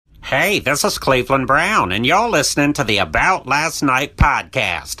Hey, this is Cleveland Brown, and you're listening to the About Last Night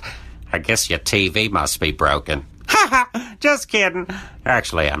podcast. I guess your TV must be broken. Ha ha! Just kidding.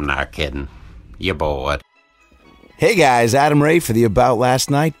 Actually, I'm not kidding. You're bored. Hey guys, Adam Ray for the About Last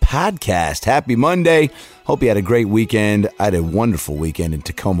Night podcast. Happy Monday. Hope you had a great weekend. I had a wonderful weekend in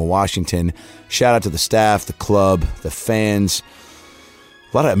Tacoma, Washington. Shout out to the staff, the club, the fans.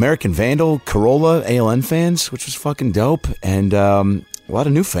 A lot of American Vandal, Corolla, ALN fans, which was fucking dope. And a lot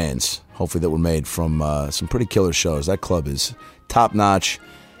of new fans, hopefully, that were made from some pretty killer shows. That club is top-notch.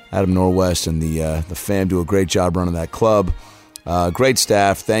 Adam Norwest and the fam do a great job running that club. Great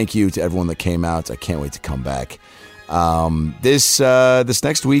staff. Thank you to everyone that came out. I can't wait to come back. This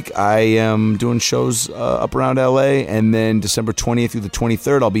next week, I am doing shows up around LA, and then December 20th through the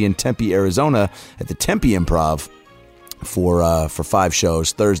 23rd, I'll be in Tempe, Arizona at the Tempe Improv for 5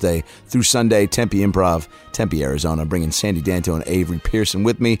 shows, Thursday through Sunday. Tempe Improv, Tempe, Arizona. Bringing Sandy Danto and Avery Pearson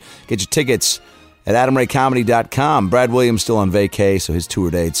with me. Get your tickets at adamraycomedy.com. Brad Williams still on vacay, so his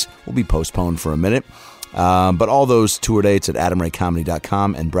tour dates will be postponed for a minute. But all those tour dates at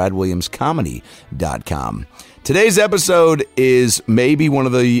adamraycomedy.com and bradwilliamscomedy.com. Today's episode is maybe one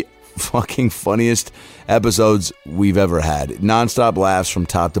of the fucking funniest episodes we've ever had. Nonstop laughs from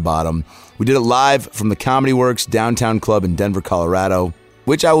top to bottom. We did it live from the Comedy Works Downtown Club in Denver, Colorado,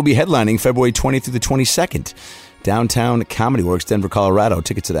 which I will be headlining February 20th through the 22nd. Downtown Comedy Works, Denver, Colorado.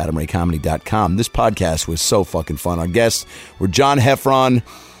 Tickets at adamraycomedy.com. This podcast was so fucking fun. Our guests were John Heffron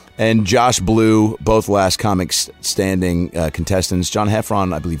and Josh Blue, both Last Comics Standing contestants. John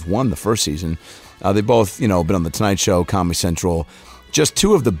Heffron, I believe, won the first season. They both, been on The Tonight Show, Comedy Central. Just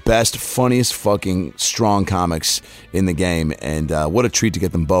two of the best, funniest fucking strong comics in the game. And what a treat to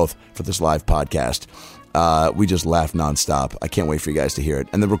get them both for this live podcast. We just laughed nonstop. I can't wait for you guys to hear it.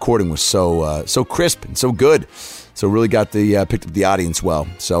 And the recording was so crisp and so good. So really got picked up the audience well.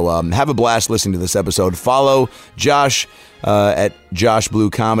 So have a blast listening to this episode. Follow Josh at Josh Blue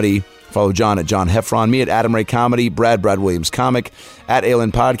Comedy. Follow John at John Heffron. Me at Adam Ray Comedy. Brad Williams Comic. At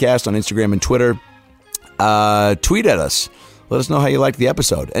ALN Podcast on Instagram and Twitter. Tweet at us. Let us know how you liked the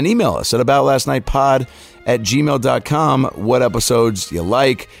episode. And email us at aboutlastnightpod@gmail.com. What episodes you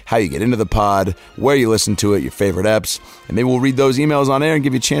like, how you get into the pod, where you listen to it, your favorite eps. And maybe we'll read those emails on air and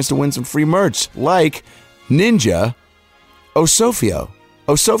give you a chance to win some free merch, like Ninja Osofio.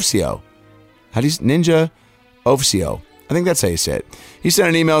 How do you say Ninja Ofcio? I think that's how you say it. He sent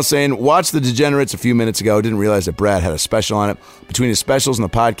an email saying, watched The Degenerates a few minutes ago. Didn't realize that Brad had a special on it. Between his specials and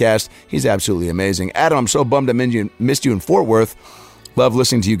the podcast, he's absolutely amazing. Adam, I'm so bummed I missed you in Fort Worth. Love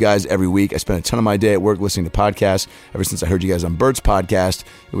listening to you guys every week. I spent a ton of my day at work listening to podcasts ever since I heard you guys on Bert's podcast.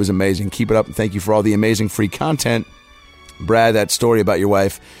 It was amazing. Keep it up, and thank you for all the amazing free content. Brad, that story about your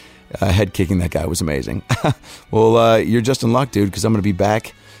wife head kicking that guy was amazing. Well, you're just in luck, dude, because I'm going to be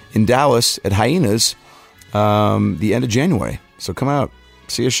back in Dallas at Hyenas the end of January. So come out,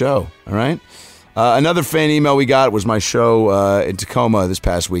 see a show, all right? Another fan email we got was my show in Tacoma this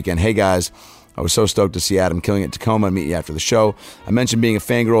past weekend. Hey, guys, I was so stoked to see Adam killing it in Tacoma and meet you after the show. I mentioned being a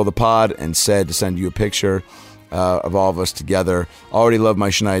fangirl of the pod and said to send you a picture of all of us together. Already love my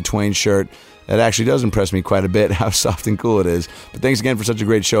Shania Twain shirt. That actually does impress me quite a bit, how soft and cool it is. But thanks again for such a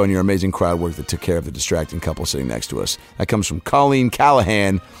great show and your amazing crowd work that took care of the distracting couple sitting next to us. That comes from Colleen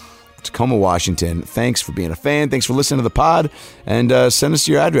Callahan, Tacoma, Washington. Thanks for being a fan. Thanks for listening to the pod. And send us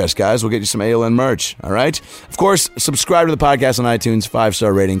your address, guys. We'll get you some ALN merch. All right? Of course, subscribe to the podcast on iTunes.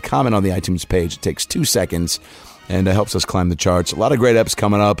 5-star rating. Comment on the iTunes page. It takes 2 seconds and helps us climb the charts. A lot of great eps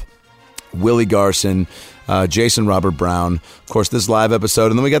coming up. Willie Garson, Jason Robert Brown. Of course, this live episode.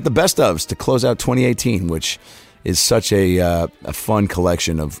 And then we got the best ofs to close out 2018, which is such a fun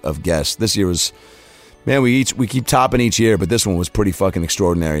collection of guests. This year was... Man, we keep topping each year, but this one was pretty fucking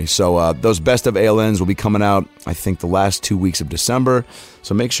extraordinary. So those best of ALNs will be coming out, I think, the last 2 weeks of December.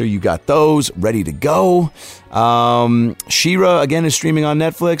 So make sure you got those ready to go. She-Ra, again, is streaming on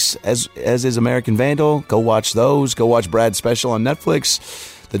Netflix, as is American Vandal. Go watch those. Go watch Brad's special on Netflix.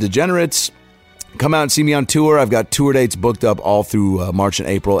 The Degenerates. Come out and see me on tour. I've got tour dates booked up all through March and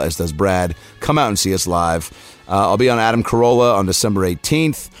April, as does Brad. Come out and see us live. I'll be on Adam Carolla on December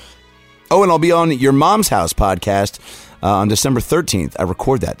 18th. Oh, and I'll be on Your Mom's House podcast on December 13th. I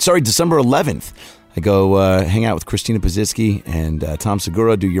record that. Sorry, December 11th. I go hang out with Christina Pazitsky and Tom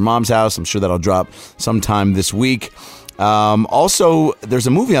Segura, do Your Mom's House. I'm sure that'll drop sometime this week. Also, there's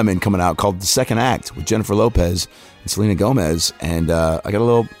a movie I'm in coming out called The Second Act with Jennifer Lopez and Selena Gomez, and I got a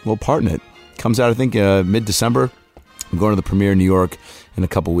little part in it. Comes out, I think, mid-December. I'm going to the premiere in New York in a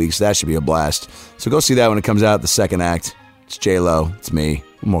couple weeks. That should be a blast. So go see that when it comes out, The Second Act. It's J-Lo. It's me.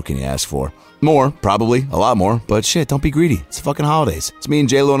 What more can you ask for? More, probably, a lot more. But shit, don't be greedy. It's the fucking holidays. It's me and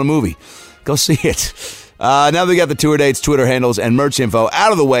J-Lo in a movie. Go see it. Now that we got the tour dates, Twitter handles, and merch info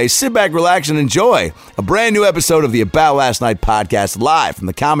out of the way, sit back, relax, and enjoy a brand new episode of the About Last Night podcast live from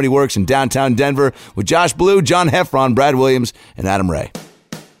the Comedy Works in downtown Denver with Josh Blue, John Heffron, Brad Williams, and Adam Ray.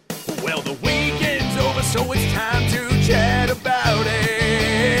 Well, the weekend's over, so it's time to chat about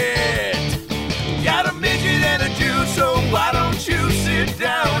it. Got a midget and a Jew, so why don't you sit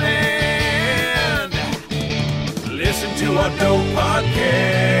down and listen to our dope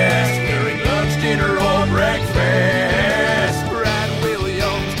podcast during lunch, dinner, or breakfast. Brad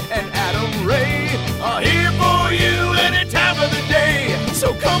Williams and Adam Ray are here for you any time of the day.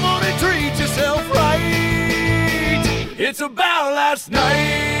 So come on and treat yourself right. It's about last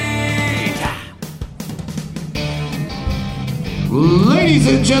night. Ladies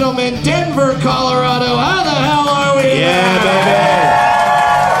and gentlemen, Denver, Colorado, how the hell are we? Yeah, baby!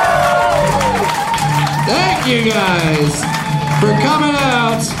 Thank you guys for coming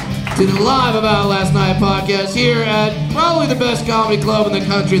out to the live About Last Night podcast here at probably the best comedy club in the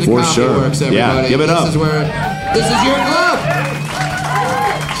country, the For Comedy sure. Works, everybody. Yeah, give it up. This is your club.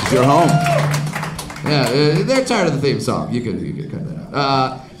 This is your home. Yeah, they're tired of the theme song. You could cut that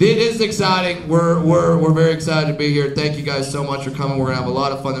out. It is exciting. We're very excited to be here. Thank you guys so much for coming. We're gonna have a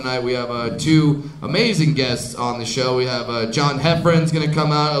lot of fun tonight. We have two amazing guests on the show. We have John Heffron's gonna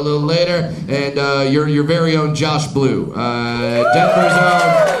come out a little later, and your very own Josh Blue, Denver's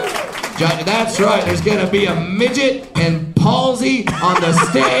own. That's right. There's gonna be a midget and palsy on the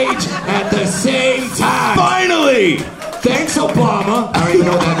stage at the same time. Finally! Thanks, Obama. I don't even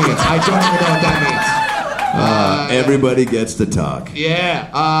know what that means. I don't even know what that means. Everybody gets to talk.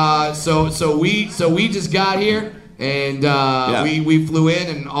 Yeah. So we just got here, and we flew in,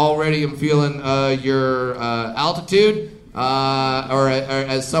 and already I'm feeling your altitude. Or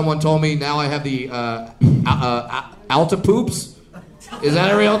as someone told me, now I have the altipoops. Is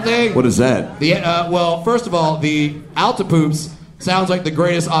that a real thing? What is that? Well, first of all, the altipoops sounds like the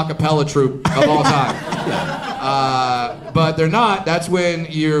greatest a cappella troupe of all time. But they're not. That's when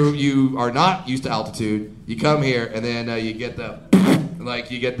you are not used to altitude. You come here and then you get the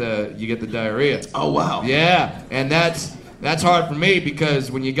diarrhea. Oh wow. Yeah, and that's hard for me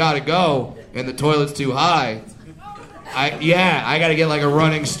because when you gotta go and the toilet's too high, I gotta get like a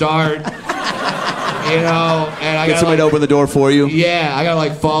running start. And I Get somebody to open the door for you. Yeah, I got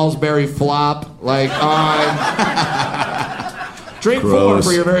like Fallsbury flop on. Drink Gross.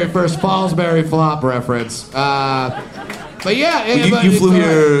 4 for your very first Fallsbury flop reference. But yeah, You flew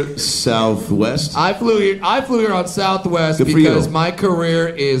here Southwest? I flew here on Southwest Good for because you. my career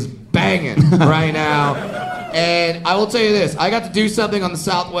is banging right now. And I will tell you this, I got to do something on the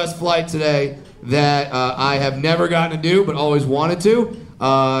Southwest flight today that I have never gotten to do but always wanted to.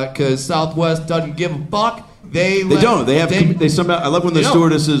 Because Southwest doesn't give a fuck. They don't. They somehow. I love when the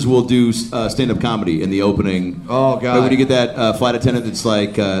stewardesses will do stand-up comedy in the opening. Oh god! Right, when you get that flight attendant that's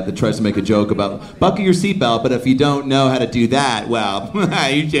like that tries to make a joke about buckle your seatbelt, but if you don't know how to do that, well,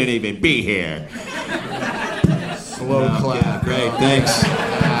 you shouldn't even be here. Slow clap. Yeah, great. Thanks.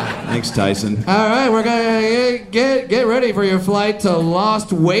 Thanks, Tyson. All right, we're gonna get ready for your flight to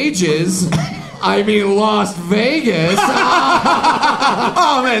Lost Wages. I mean, Las Vegas.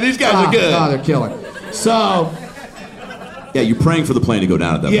 Oh man, these guys are good. Oh, they're killing. So, yeah, you're praying for the plane to go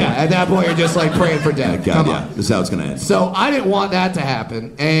down at that point. yeah, at that point you're just like praying for death. God, Come yeah, on. this is how it's gonna end. So I didn't want that to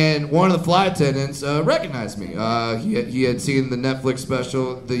happen, and one of the flight attendants recognized me. He had seen the Netflix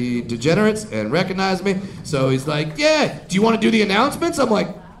special, The Degenerates, and recognized me. So he's like, "Yeah, do you want to do the announcements?" I'm like,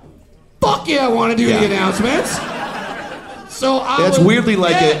 "Fuck yeah, I want to do the announcements." So That's weirdly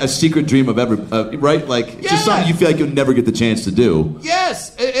like a secret dream of every, right? Like just something you feel like you'll never get the chance to do.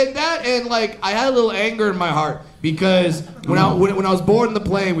 Yes, and like I had a little anger in my heart because when I was boarding the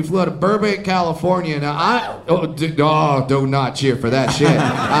plane, we flew out of Burbank, California. Now do not cheer for that shit.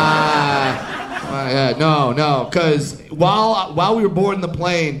 No, because while we were boarding the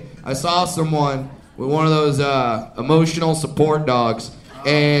plane, I saw someone with one of those emotional support dogs,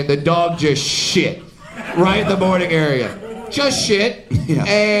 and the dog just shit right in the boarding area. Just shit. Yeah.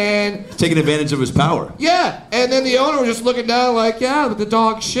 And taking advantage of his power. yeah, and then the owner was just looking down like, yeah, but the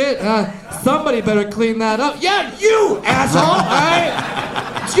dog shit. Somebody better clean that up. Yeah, you asshole. All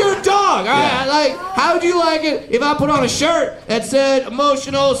right, it's your dog. All right, like, how would you like it if I put on a shirt that said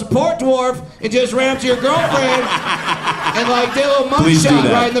emotional support dwarf and just ran up to your girlfriend and like did a little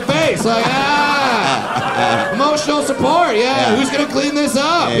mugshot right in the face, like emotional support. Yeah, who's gonna clean this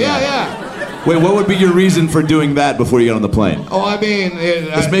up? Yeah. Wait, what would be your reason for doing that before you get on the plane? Oh, I mean,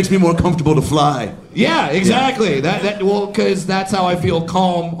 This makes me more comfortable to fly. yeah, exactly. Well, because that's how I feel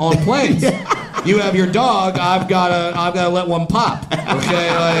calm on planes. You have your dog, I've gotta let one pop.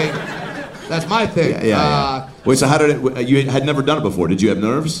 Okay, like that's my thing. Yeah. Wait, so how did it? You had never done it before. Did you have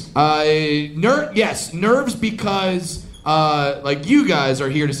nerves? Yes, nerves because like you guys are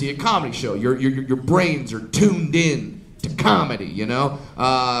here to see a comedy show. Your brains are tuned in to comedy. You know,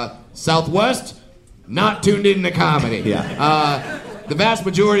 Southwest not tuned in to comedy. Yeah. The vast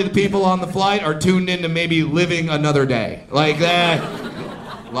majority of the people on the flight are tuned in to maybe living another day. Like that.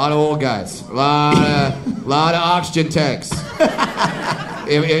 A lot of old guys. A lot of oxygen tanks.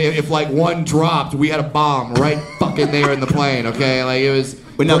 If like one dropped, we had a bomb right fucking there in the plane, okay? Like it was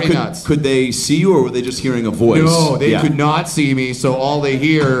pretty nuts. Could they see you or were they just hearing a voice? No, they could not see me, so all they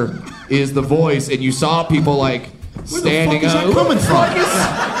hear is the voice, and you saw people like standing up. Where the fuck is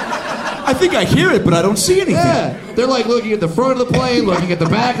that coming from? I think I hear it, but I don't see anything. Yeah, they're like looking at the front of the plane, looking at the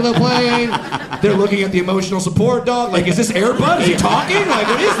back of the plane. They're looking at the emotional support dog. Like, is this Air Bud? Is he talking? Like,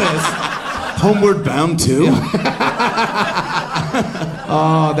 what is this? Homeward Bound 2?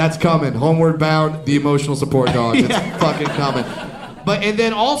 Oh, that's coming. Homeward Bound, the emotional support dog. It's fucking coming. And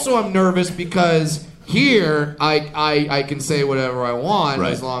then also I'm nervous because here I can say whatever I want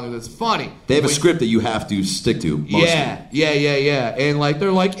as long as it's funny. They have a script that you have to stick to mostly. Yeah. And like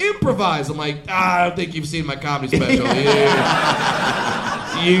they're like, improvise. I'm like, I don't think you've seen my comedy special.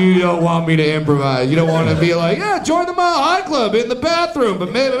 You don't want me to improvise. You don't want to be like, join the Mile High Club in the bathroom,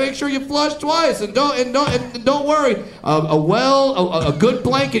 but make sure you flush twice and don't worry. A good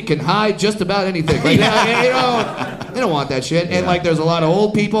blanket can hide just about anything. Like, they don't want that shit. And like, there's a lot of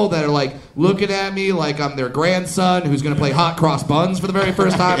old people that are like looking at me like I'm their grandson who's gonna play hot cross buns for the very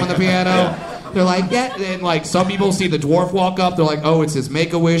first time on the piano. They're like, yeah, and like some people see the dwarf walk up. They're like, oh, it's his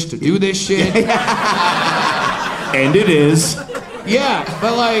Make-A-Wish to do this shit. And it is. Yeah,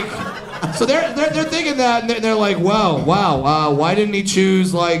 but like, so they're thinking that, and they're like, wow, why didn't he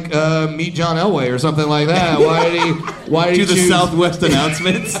choose like Meet John Elway or something like that? Why did he do the choose Southwest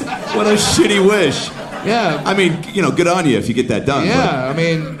announcements? What a shitty wish. Yeah. I mean, good on you if you get that done. Yeah, I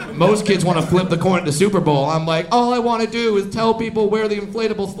mean, most kids want to flip the coin at the Super Bowl. I'm like, all I want to do is tell people where the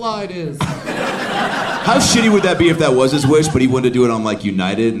inflatable slide is. How shitty would that be if that was his wish, but he wanted to do it on like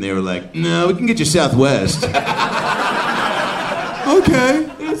United, and they were like, no, we can get you Southwest. Okay.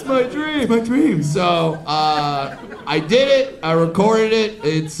 It's my dream. My dream. So, I did it. I recorded it.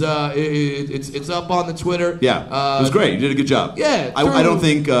 It's up on the Twitter. Yeah, it was great. You did a good job. Yeah. I don't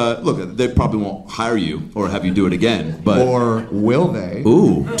think. Look, they probably won't hire you or have you do it again. But or will they?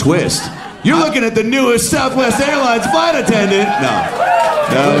 Ooh, twist. You're looking at the newest Southwest Airlines flight attendant.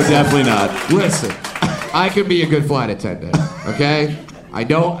 No, definitely not. Listen, I can be a good flight attendant. Okay, I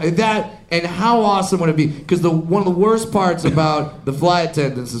don't that. And how awesome would it be? Because one of the worst parts about the flight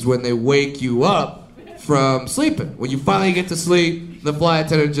attendants is when they wake you up from sleeping. When you finally get to sleep, the flight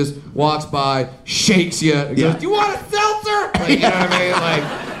attendant just walks by, shakes you, and goes, "Do you want a seltzer?" Like, you know what I mean? Like,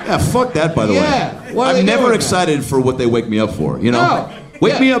 yeah, fuck that. By the way, I'm never excited for what they wake me up for. You know, no.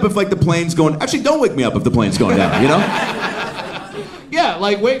 Wake me up if like the plane's going. Actually, don't wake me up if the plane's going down. You know. Yeah,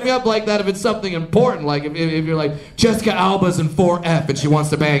 like wake me up like that if it's something important. Like if you're like Jessica Alba's in 4F and she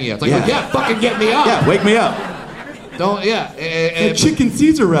wants to bang you. It's like, fucking get me up. Yeah, wake me up. Don't, And chicken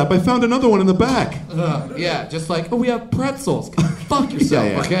Caesar wrap. I found another one in the back. Yeah, just like, we have pretzels. Fuck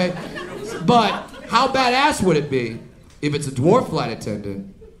yourself, okay? But how badass would it be if it's a dwarf flight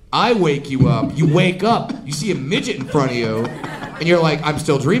attendant? I wake you up. You wake up. You see a midget in front of you, and you're like, I'm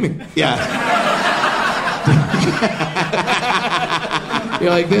still dreaming. Yeah. You're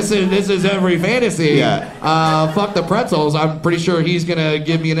like, this is every fantasy. Yeah. Fuck the pretzels. I'm pretty sure he's gonna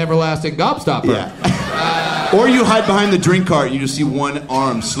give me an everlasting gobstopper. Yeah. Or you hide behind the drink cart. You just see one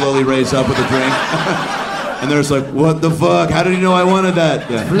arm slowly raise up with a drink, and there's like, what the fuck? How did he know I wanted that?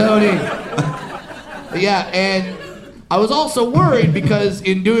 Yeah. Floating. Yeah, and I was also worried because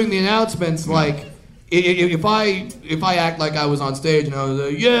in doing the announcements, like, if I act like I was on stage and I was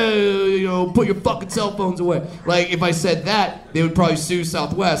like, put your fucking cell phones away. Like, if I said that, they would probably sue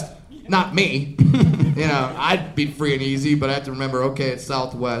Southwest, not me. I'd be free and easy, but I have to remember, okay, it's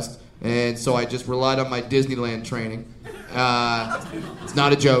Southwest. And so I just relied on my Disneyland training. It's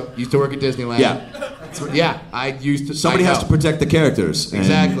not a joke. Used to work at Disneyland. Yeah, I used to. Somebody has to protect the characters.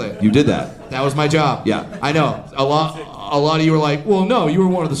 Exactly. You did that. That was my job. Yeah. I know. A lot of you were like, well, no, you were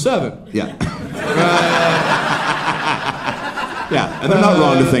one of the 7. Yeah. Yeah, and they're not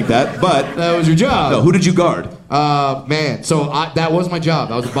wrong to think that, but that was your job. No, who did you guard? Man, so that was my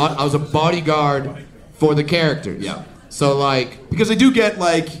job. I was a bodyguard for the characters. Yeah. So like, because they do get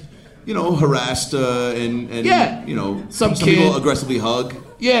like harassed and some people kid. aggressively hug.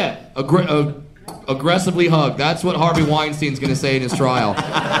 Yeah, aggressively hug. That's what Harvey Weinstein's gonna say in his trial.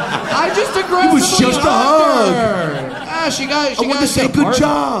 I just aggressively It was just a hug. She got. I want to say good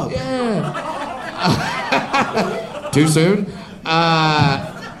job. Yeah. Too soon. So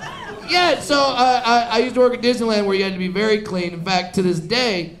I used to work at Disneyland where you had to be very clean. In fact, to this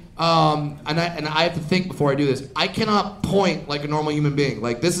day, and I have to think before I do this. I cannot point like a normal human being.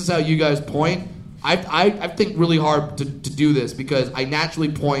 Like this is how you guys point. I think really hard to do this because I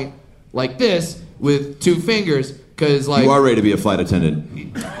naturally point like this with 2 fingers because like you are ready to be a flight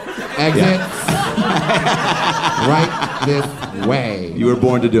attendant. Exit right this way. You were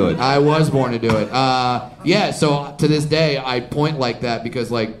born to do it. I was born to do it. So to this day I point like that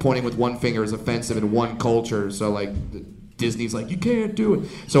because like pointing with 1 finger is offensive in one culture. So like Disney's like, you can't do it.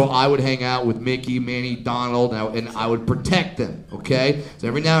 So I would hang out with Mickey, Minnie, Donald, and I would protect them, okay? So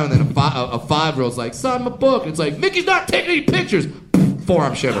every now and then a 5-year-old's like, sign my book. And it's like, Mickey's not taking any pictures.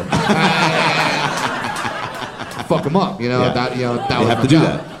 Forearm shiver. Fuck him up, Yeah. That you was have my to do job.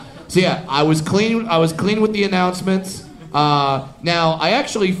 that. So yeah, I was clean with the announcements. Now, I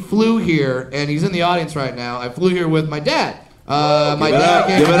actually flew here, and he's in the audience right now. I flew here with my dad. My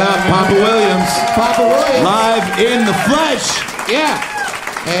dad. Give it up, Papa Williams. Papa Williams. Live in the flesh. Yeah.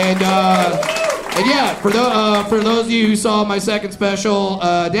 And yeah, for those of you who saw my second special,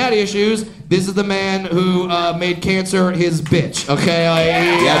 Daddy Issues, this is the man who made cancer his bitch. Okay?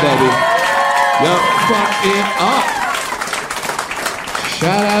 Baby. Yep. Fuck it up.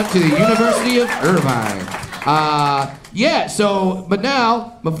 Shout out to the University of Irvine. But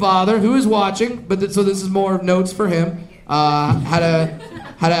now, my father, who is watching, so this is more of notes for him, how to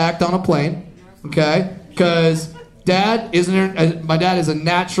act on a plane, okay? Because my dad is a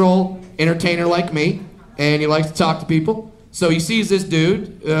natural entertainer like me, and he likes to talk to people. So he sees this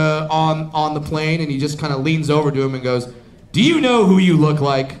dude on the plane, and he just kind of leans over to him and goes, "Do you know who you look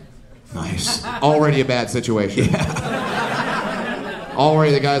like?" Nice. Already a bad situation. Yeah.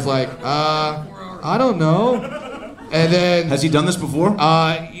 Already the guy's like, I don't know. And then... Has he done this before?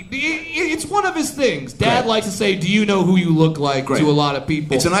 It's one of his things. Dad likes to say, do you know who you look like to a lot of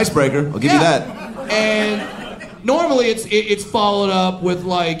people? It's an icebreaker. I'll give you that. And normally it's followed up with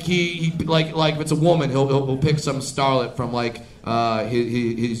like he if it's a woman, he'll pick some starlet from like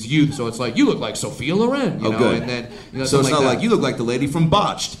his youth. So it's like, you look like Sophia Loren, you know? Good. And then so it's not like you look like the lady from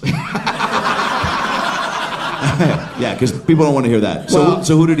Botched. Yeah, because people don't want to hear that. So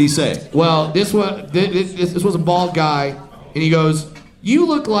who did he say? Well, this was a bald guy, and he goes, "You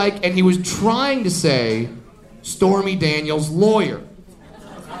look like," and he was trying to say Stormy Daniels' lawyer,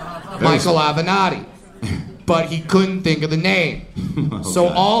 Michael Avenatti, but he couldn't think of the name. So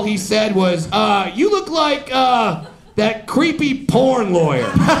all he said was, "You look like that creepy porn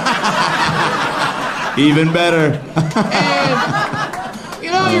lawyer." Even better.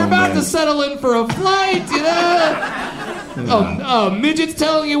 And you're about to settle in for a flight, midgets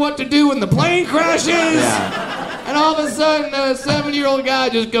telling you what to do when the plane crashes. Yeah. And all of a sudden, a 7-year-old guy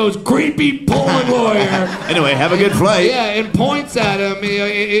just goes, creepy porn lawyer. Anyway, have a good flight. Yeah, and points at him.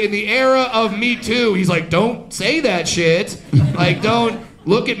 In the era of Me Too, he's like, don't say that shit. Like, don't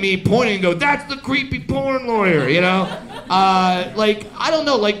look at me pointing and go, that's the creepy porn lawyer, I don't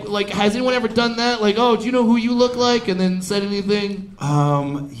know, like has anyone ever done that? Like, oh, do you know who you look like? And then said anything?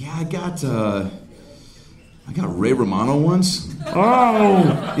 Yeah, I got Ray Romano once.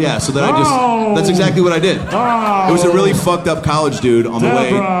 Oh. Yeah, so then that's exactly what I did. Oh. It was a really fucked up college dude on the way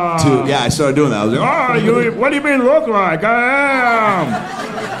to, I started doing that. I was like, what do you mean look like? I am.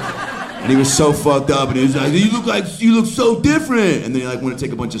 And he was so fucked up, and he was like, you look so different. And then he wanted to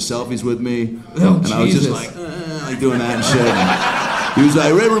take a bunch of selfies with me. Oh, and I was just like doing that and shit. And he was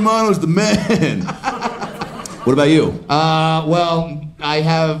like, Ray Romano's the man. What about you? Well, I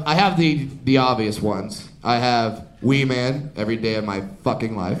have the obvious ones. I have Wee Man every day of my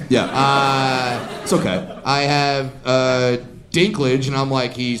fucking life. Yeah. It's okay. I have Dinklage, and I'm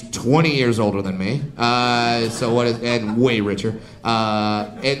like, he's 20 years older than me. And way richer.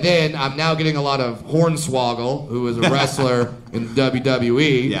 And then I'm now getting a lot of Hornswoggle, who is a wrestler in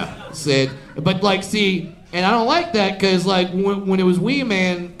WWE. Yeah. And I don't like that because, when it was Wee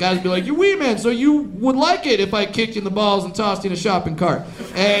Man, guys would be like, you're Wee Man, so you would like it if I kicked you in the balls and tossed you in a shopping cart.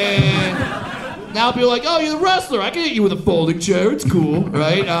 And now people are like, oh, you're the wrestler. I can hit you with a folding chair. It's cool,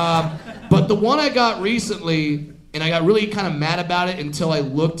 right? But the one I got recently, and I got really kind of mad about it until I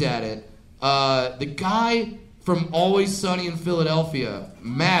looked at it, the guy from Always Sunny in Philadelphia,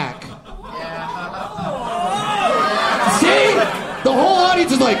 Mac. See? The whole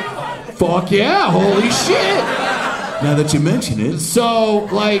audience is like, fuck yeah, holy shit. Now that you mention it. So,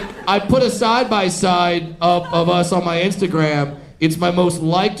 like, I put a side-by-side of us on my Instagram. It's my most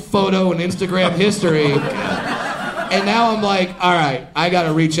liked photo in Instagram history. And now I'm like, all right, I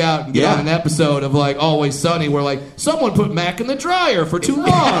gotta reach out and get on an episode of, like, Always Sunny where, like, someone put Mac in the dryer for too long.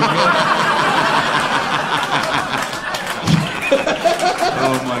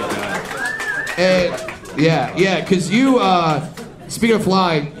 Oh, my God. And, yeah, because you, speaking of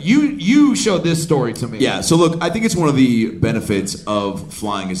flying, you showed this story to me. Yeah, so look, I think it's one of the benefits of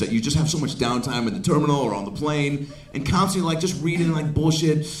flying is that you just have so much downtime in the terminal or on the plane and constantly like just reading like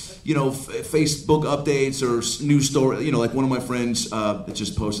bullshit, you know, Facebook updates or news story. You know, like one of my friends that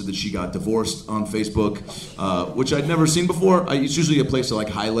just posted that she got divorced on Facebook, which I'd never seen before. It's usually a place to like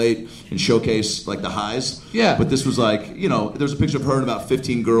highlight and showcase like the highs. Yeah. But this was like, you know, there's a picture of her and about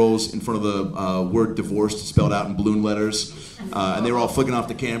 15 girls in front of the word divorced spelled out in balloon letters. And they were all flicking off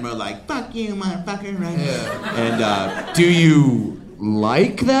the camera like, fuck you, motherfucker, right? Yeah. And do you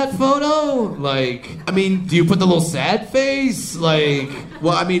like that photo? Like, I mean, do you put the little sad face? Like,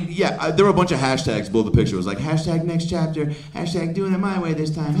 well, I mean, yeah, there were a bunch of hashtags below the picture. It was like, hashtag next chapter, hashtag doing it my way this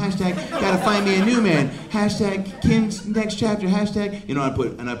time, hashtag gotta find me a new man, hashtag Kim's next chapter, hashtag, you know, I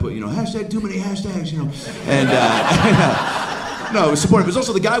put, you know, hashtag too many hashtags, you know, and, no, it was supportive. It was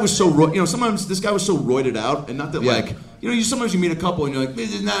also the guy was so, you know, sometimes this guy was so roided out, and not that like, you know, sometimes you meet a couple and you're like,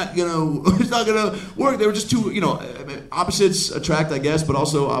 this is not, you know, it's not gonna work. They were just too, you know, opposites attract, I guess, but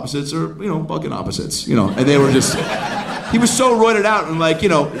also opposites are, you know, fucking opposites, you know, and they were just, he was so roided out, and like, you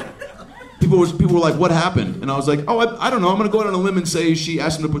know, people were like, what happened? And I was like, oh, I don't know, I'm gonna go out on a limb and say she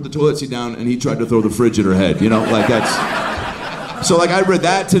asked him to put the toilet seat down and he tried to throw the fridge at her head, you know, like that's. So, like, I read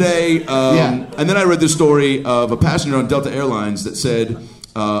that today, and then I read this story of a passenger on Delta Airlines that said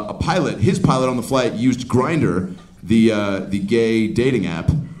his pilot on the flight used Grindr, the gay dating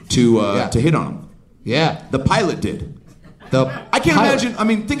app, to hit on him. Yeah. The pilot did. I can't imagine, I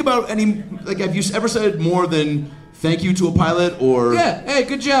mean, think about any, like, have you ever said more than thank you to a pilot, or... Yeah, hey,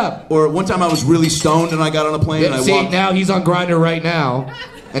 good job. Or one time I was really stoned and I got on a plane and I walked... now he's on Grindr right now.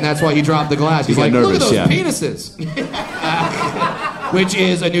 And that's why he dropped the glass. He's like, nervous, look at those penises. Which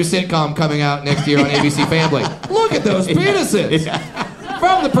is a new sitcom coming out next year on ABC Family. Look at those penises.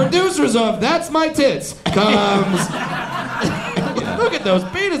 From the producers of That's My Tits comes... Look at those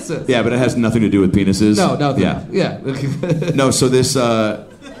penises. Yeah, but it has nothing to do with penises. No, nothing. Yeah. No, so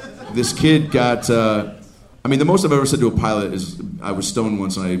this kid got... I mean, the most I've ever said to a pilot is I was stoned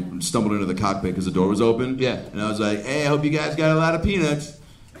once and I stumbled into the cockpit because the door was open. Yeah. And I was like, hey, I hope you guys got a lot of peanuts.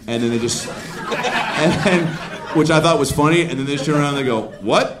 And then they just, which I thought was funny, and then they just turn around and they go,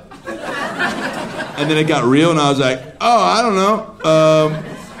 what? And then it got real, and I was like, oh, I don't know,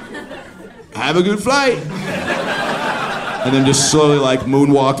 have a good flight. And then just slowly, like,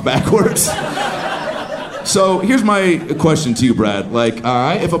 moonwalked backwards. So here's my question to you, Brad. Like, all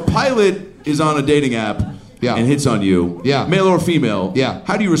right, if a pilot is on a dating app and hits on you, male or female,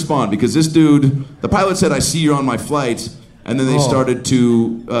 how do you respond? Because this dude, the pilot said, I see you're on my flight. And then they started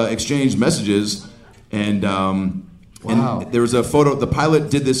to exchange messages, and and there was a photo. The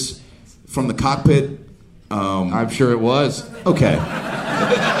pilot did this from the cockpit. I'm sure it was. Okay.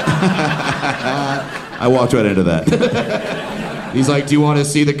 I walked right into that. He's like, do you want to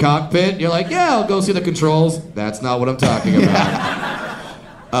see the cockpit? You're like, yeah, I'll go see the controls. That's not what I'm talking about.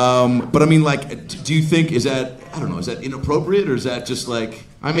 But I mean, like, do you think, is that inappropriate, or is that just like,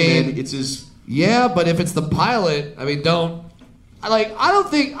 I mean, man, it's his... Yeah, but if it's the pilot, I mean,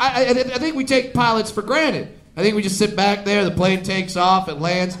 I think we take pilots for granted. I think we just sit back there, the plane takes off, it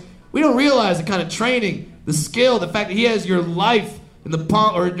lands. We don't realize the kind of training, the skill, the fact that he has your life in the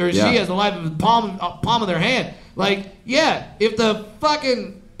palm, or she has the life in the palm of their hand. Like, yeah, if the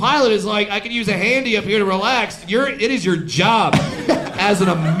fucking pilot is like, I can use a handy up here to relax, it is your job as an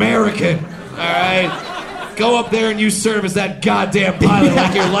American, all right? Go up there and you service that goddamn pilot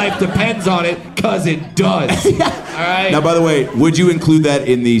like your life depends on it, because it does. All right? Now, by the way, would you include that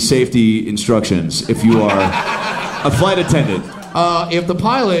in the safety instructions if you are a flight attendant? If the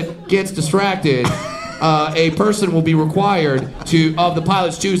pilot gets distracted, a person will be required of the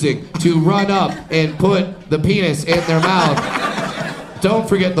pilot's choosing, to run up and put the penis in their mouth. Don't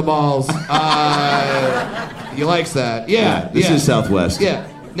forget the balls. He likes that. Yeah. This is Southwest. Yeah.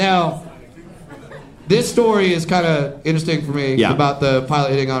 Now... This story is kind of interesting for me about the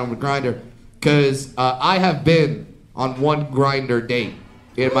pilot hitting on him with Grindr, because I have been on one Grindr date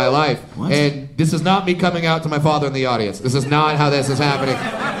in my life. What? And this is not me coming out to my father in the audience. This is not how this is happening.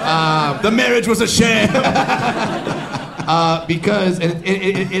 The marriage was a sham. Because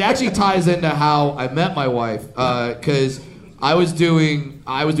it actually ties into how I met my wife, because I was doing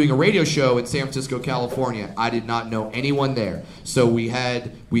a radio show in San Francisco, California. I did not know anyone there, so we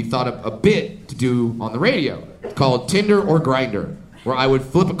thought of a bit to do on the radio called Tinder or Grindr, where I would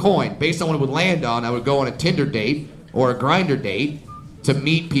flip a coin based on what it would land on. I would go on a Tinder date or a Grindr date to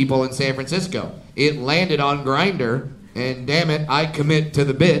meet people in San Francisco. It landed on Grindr, and damn it, I commit to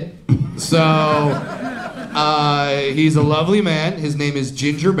the bit. So he's a lovely man. His name is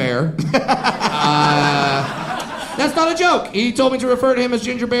Ginger Bear. That's not a joke. He told me to refer to him as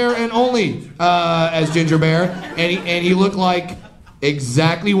Ginger Bear and only as Ginger Bear, and he looked like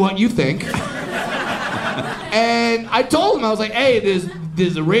exactly what you think. And I told him, I was like, hey,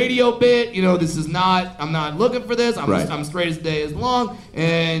 there's a radio bit, this is not, I'm not looking for this, I'm straight as the day is long,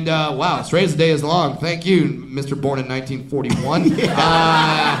 and wow, straight as the day is long, thank you, Mr. Born in 1941.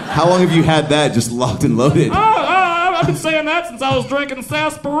 How long have you had that just locked and loaded? I've been saying that since I was drinking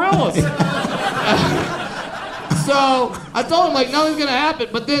sarsaparillas. So I told him, like, nothing's gonna happen,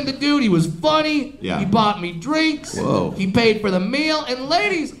 but then the dude, he was funny, he bought me drinks, he paid for the meal, and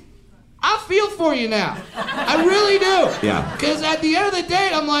ladies, I feel for you now. I really do. Yeah. Because at the end of the day,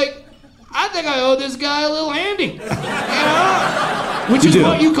 I'm like, I think I owe this guy a little handy. Which is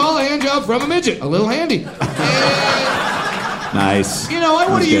what you call a hand job from a midget. A little handy. And, nice. I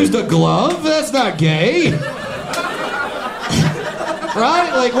would have used a glove. That's not gay.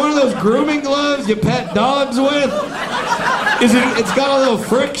 Right? Like one of those grooming gloves you pet dogs with. It's got a little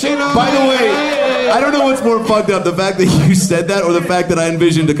friction on it. By the way, I don't know what's more fucked up, the fact that you said that or the fact that I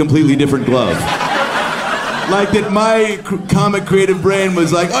envisioned a completely different glove. Like that my comic creative brain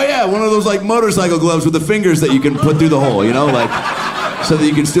was like, oh yeah, one of those like motorcycle gloves with the fingers that you can put through the hole, like so that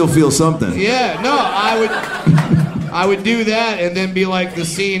you can still feel something. Yeah, no, I would do that and then be like the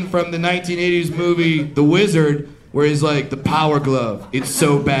scene from the 1980s movie The Wizard where he's like, the power glove, it's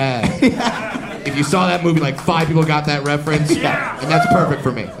so bad. If you saw that movie, like 5 people got that reference. Yeah. And that's perfect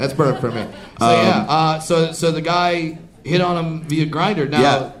for me. So so the guy hit on him via Grindr.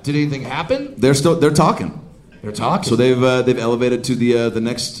 Now, did anything happen? They're talking. They're talking. So they've elevated to the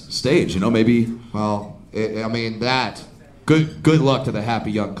next stage. Maybe. Well, that. Good luck to the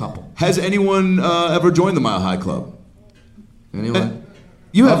happy young couple. Has anyone ever joined the Mile High Club? Anyone?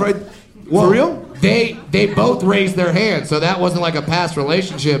 You have, right? Well, for real? They both raised their hands, so that wasn't like a past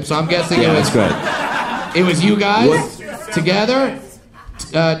relationship. So I'm guessing that's great. It was you guys together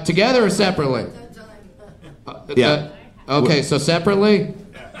or separately? Okay, so separately.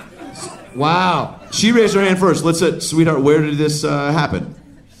 Wow. She raised her hand first. Sweetheart, where did this happen?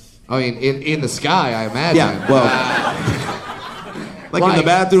 I mean, in the sky, I imagine. Yeah. Well, like in the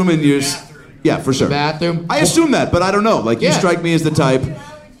bathroom, and you're. Yeah, for sure. Bathroom. I assume that, but I don't know. Like you strike me as the type.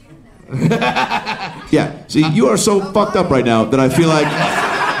 Yeah. See, you are so fucked up right now that I feel like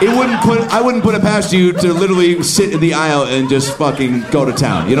I wouldn't put it past you to literally sit in the aisle and just fucking go to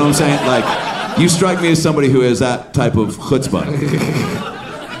town. You know what I'm saying? Like, you strike me as somebody who has that type of chutzpah.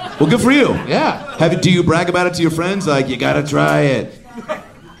 Well, good for you. Yeah. Do you brag about it to your friends? Like, you gotta try it.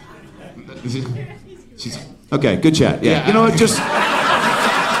 Okay, good chat. Yeah. You know what? Just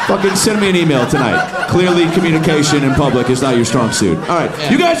fucking send me an email tonight. Clearly, communication in public is not your strong suit. All right.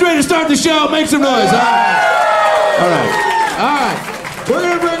 Yeah. You guys ready to start the show? Make some noise, huh? All right. We're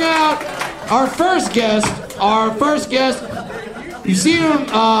going to bring out our first guest. You've seen him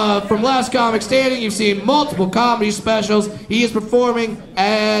from Last Comic Standing. You've seen multiple comedy specials. He is performing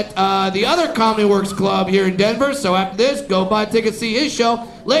at the other Comedy Works Club here in Denver. So after this, go buy tickets, see his show.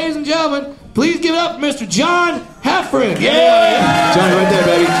 Ladies and gentlemen, please give it up for Mr. John Heffron. Yeah! Johnny, right there,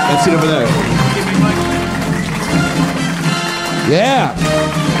 baby. That's it over there. Yeah.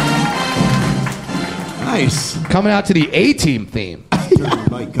 Nice. Coming out to the A-Team theme.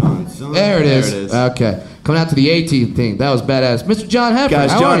 There it is. Okay. Coming out to the A-Team theme. That was badass. Mr. John Heffron.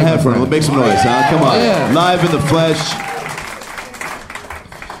 Guys, John Heffron. Let's make some noise, huh? Come on. Yeah. Live in the flesh.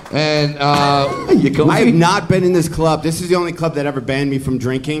 And I have not been in this club. This is the only club that ever banned me from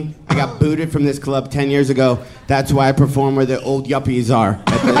drinking. I got booted from this club 10 years ago. That's why I perform where the old yuppies are.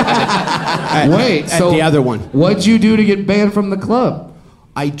 At the other one. What'd you do to get banned from the club?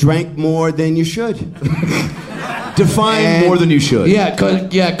 I drank more than you should. Define more than you should. Yeah, cause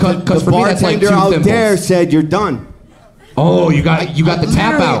the for me that's like 2 bartender out thimbles. there said you're done. Oh, you got the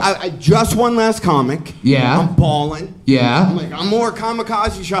tap out. I just won Last Comic. Yeah. I'm balling. Yeah. I'm like, I'm more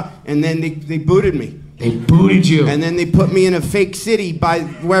kamikaze shot. And then they booted me. They booted you. And then they put me in a fake city by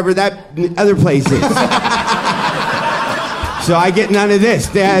wherever that other place is. So I get none of this.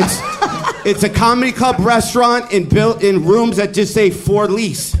 It's a comedy club restaurant and built in rooms that just say for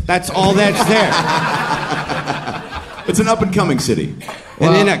lease. That's all that's there. It's an up and coming city.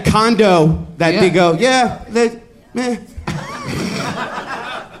 And in a condo that they go,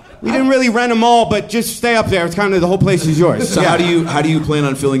 We didn't really rent them all, but just stay up there. It's kind of the whole place is yours. So how do you plan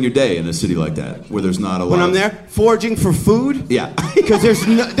on filling your day in a city like that where there's not a lot? When I'm there, foraging for food. Yeah. Because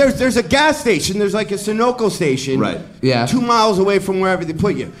there's a gas station. There's like a Sunoco station. Right. Yeah. 2 miles away from wherever they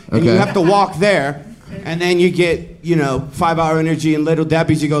put you, and you have to walk there. And then you get, 5-hour energy and Little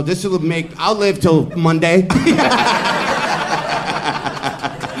Debbie's. You go, I'll live till Monday.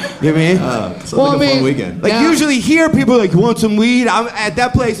 You know what I mean? Sounds like a fun weekend. Like usually here, people are like, want some weed? At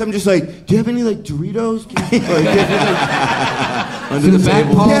that place, I'm just like, do you have any like Doritos? Under the back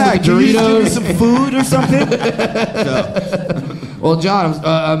table? Yeah, can you Doritos. give me some food or something? Well, John,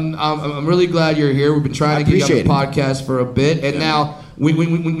 I'm really glad you're here. We've been trying to get you on the podcast for a bit, and now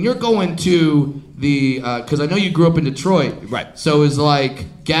when you're going to the, because I know you grew up in Detroit, right? So is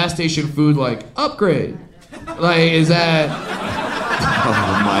like gas station food like upgrade? Like is that?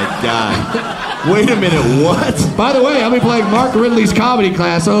 Oh my God! Wait a minute, what? By the way, I'll be playing Mark Ridley's comedy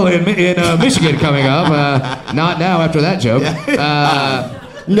class in Michigan coming up. Not now after that joke.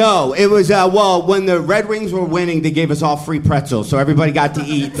 No, it was, when the Red Wings were winning, they gave us all free pretzels, so everybody got to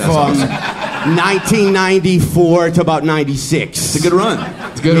eat from 1994 to about 96. It's a good run.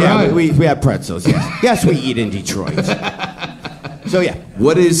 It's a good run. We had pretzels, yes. Yes, we eat in Detroit. So, yeah.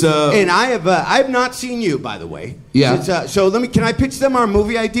 What is, And I have not seen you, by the way. Yeah. So can I pitch them our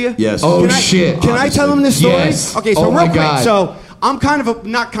movie idea? Yes. Oh, shit. Can I tell them this story? Yes. Okay, so Oh, my real quick. God. So I'm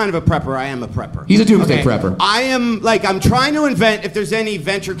not kind of a prepper. I am a prepper. He's a doomsday prepper. I am I'm trying to invent. If there's any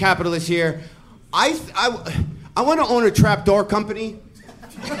venture capitalists here, I want to own a trapdoor company.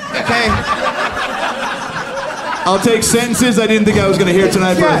 Okay. I'll take sentences I didn't think I was going to hear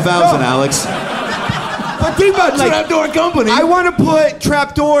tonight for 1,000, Alex. But think about Trapdoor company. I want to put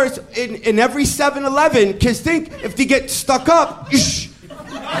trapdoors in every 7-Eleven. Because think if they get stuck up, you're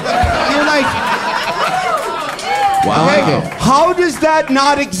like. Wow. I like it. How does that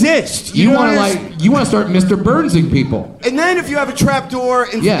not exist? You want to start Mr. Burnsing people. And then if you have a trapdoor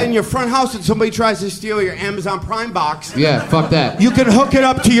in your front house and somebody tries to steal your Amazon Prime box, Yeah, fuck that. you can hook it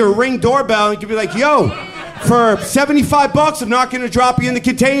up to your Ring doorbell and you can be like, yo, for $75, I'm not going to drop you in the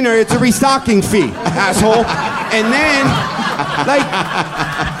container. It's a restocking fee, asshole. And then,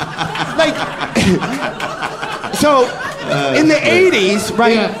 so in the 80s,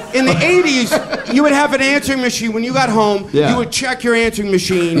 right? Yeah. In the 80s, you would have an answering machine. When you got home, you would check your answering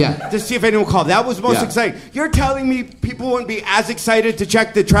machine to see if anyone called. That was the most exciting. You're telling me people wouldn't be as excited to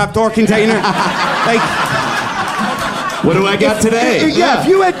check the trapdoor container? What do I got today? If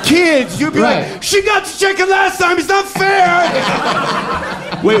you had kids, you'd be like, she got to check it last time. It's not fair.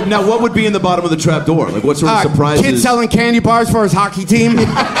 Wait, now what would be in the bottom of the trap door? Like what sort of surprises? Kid selling candy bars for his hockey team.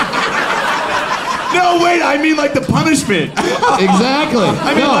 No, wait, I mean like the punishment. Exactly.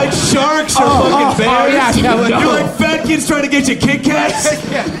 I mean like sharks or fucking bears. You're like fat kids trying to get you Kit Kats.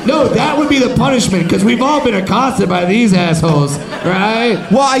 No, that would be the punishment because we've all been accosted by these assholes, right?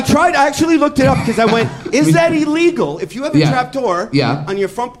 Well, I actually looked it up because I went, is that illegal? If you have a trapdoor on your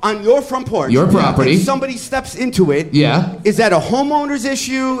front porch, your property, and somebody steps into it, is that a homeowner's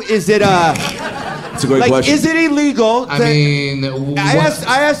issue? Is it a... That's a great question. Is it illegal? I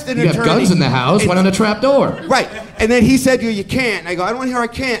asked an attorney. You have guns in the house. Why not a trap door? Right. And then he said, you can't. And I go, I don't want to hear I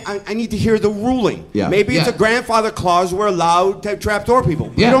can't. I need to hear the ruling. Yeah. Maybe it's a grandfather clause. We're allowed to have trapdoor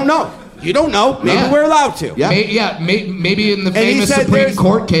people. Yeah. You don't know. You don't know. Maybe we're allowed to. Yeah. Maybe in the famous Supreme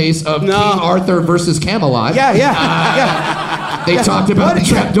Court case of King Arthur versus Camelot. They talked about the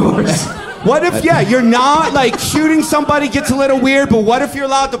trapdoors. What if, you're not, shooting somebody gets a little weird, but what if you're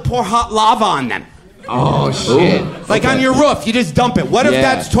allowed to pour hot lava on them? Oh, shit. On your roof, you just dump it. What if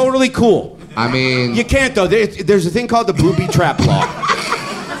that's totally cool? I mean... You can't, though. There's a thing called the booby trap law.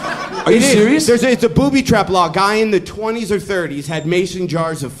 Are you serious? It's a booby trap law. A guy in the 20s or 30s had mason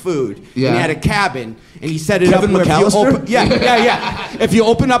jars of food. Yeah. And he had a cabin, and he set it Kevin up where McAllister? If you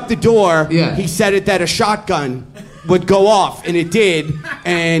open up the door, Yeah. he said it that a shotgun would go off, and it did.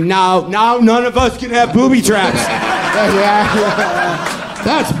 And now none of us can have booby traps.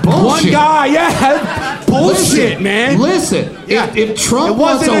 That's bullshit. One guy, bullshit, man. Listen, if Trump It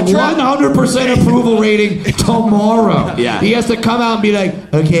wants a wasn't a trap. 100% approval rating tomorrow, he has to come out and be like,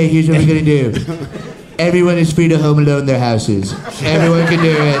 okay, here's what we're going to do. Everyone is free to home alone their houses. Everyone can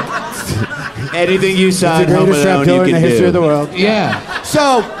do it. Anything you sign home alone, you can do. of the world. Yeah.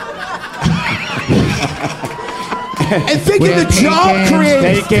 So... And think of the job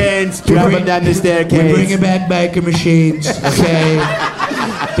created. Bacons, drop them down the staircase. We're bringing back biker machines, okay?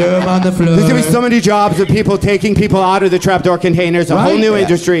 Throw them on the floor. There's going to be so many jobs of people taking people out of the trapdoor containers, a whole new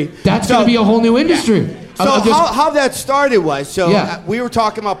industry. That's going to be a whole new industry. So how that started was, we were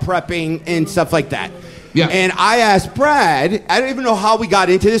talking about prepping and stuff like that. Yeah. And I asked Brad, I don't even know how we got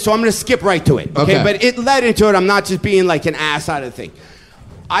into this, so I'm going to skip right to it. Okay. But it led into it. I'm not just being like an ass out of the thing.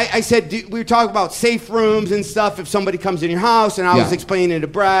 I said, we were talking about safe rooms and stuff if somebody comes in your house, and I was explaining to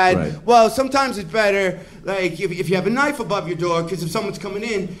Brad, Right. well, sometimes it's better, like, if you have a knife above your door, because if someone's coming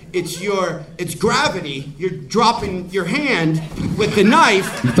in, it's gravity. You're dropping your hand with the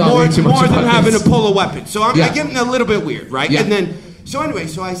knife more than having to pull a weapon. So I'm getting a little bit weird, right? Yeah. And then, so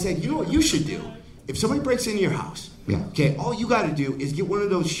I said, you know what you should do? If somebody breaks into your house, okay, all you got to do is get one of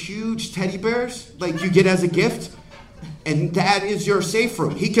those huge teddy bears, like you get as a gift, and that is your safe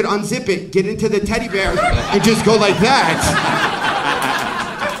room. He could unzip it, get into the teddy bear, and just go like that.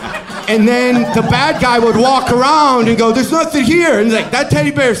 And then the bad guy would walk around and go, there's nothing here. And like, that teddy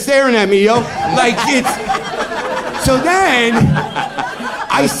bear's staring at me, yo. Like, it's... So then,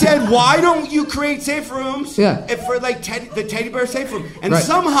 I said, why don't you create safe rooms for like the teddy bear safe room? And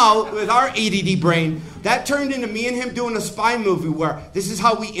somehow, with our ADD brain, that turned into me and him doing a spy movie where this is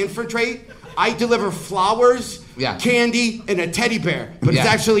how we infiltrate. I deliver flowers, candy, and a teddy bear. But it's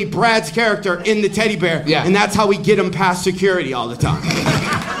actually Brad's character in the teddy bear. Yeah. And that's how we get him past security all the time.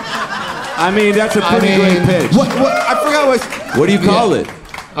 I mean, that's a pretty great pitch. What, I forgot what do you call it?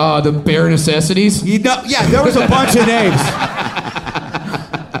 The bare necessities? There was a bunch of names.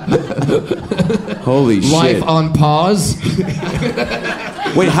 Holy shit. Life on pause?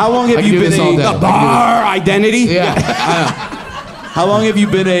 Wait, how long have you been a bar identity? Yeah. How long have you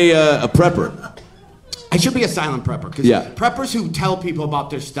been a prepper? I should be a silent prepper, because preppers who tell people about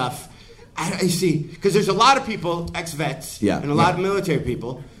their stuff, I see, because there's a lot of people, ex-vets, and a lot of military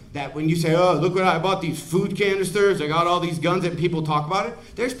people, that when you say, oh, look what I bought, these food canisters, I got all these guns, and people talk about it,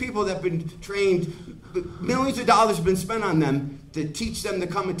 there's people that have been trained, millions of dollars have been spent on them to teach them to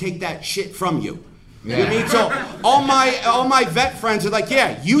come and take that shit from you. You know what I mean? So all my vet friends are like,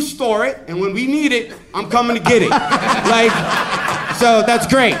 yeah, you store it, and when we need it, I'm coming to get it. Like, so that's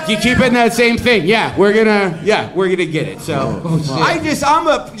great. You keep it in that same thing. Yeah, we're gonna get it. So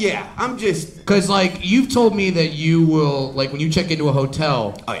I'm just. Because like you've told me that you will like when you check into a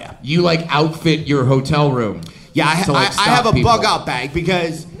hotel. Oh yeah. You like outfit your hotel room. Yeah, I have a bug out bag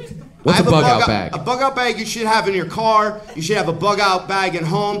because. What's a bug out bag? A bug out bag you should have in your car. You should have a bug out bag at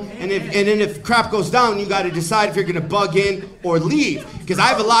home. And then if crap goes down, you got to decide if you're going to bug in or leave. Because I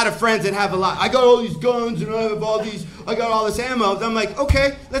have a lot of friends that have I got all these guns and I got all this ammo. And I'm like,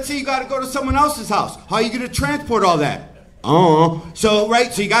 okay, let's say you got to go to someone else's house. How are you going to transport all that? So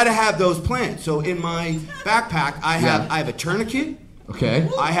you got to have those plans. So in my backpack, I have a tourniquet. Okay.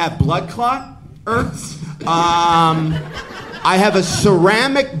 I have blood clot. I have a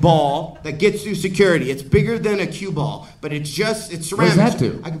ceramic ball that gets through security. It's bigger than a cue ball, but it's ceramic. What does that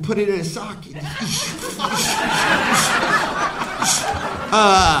do? I can put it in a socket.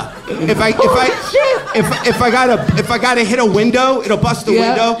 If I gotta hit a window, it'll bust the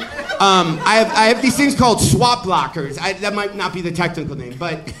window. I have these things called swap blockers. That might not be the technical name,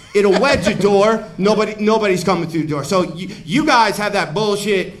 but it'll wedge a door. Nobody's coming through the door. So you guys have that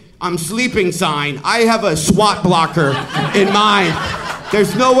bullshit I'm sleeping sign. I have a SWAT blocker in mine.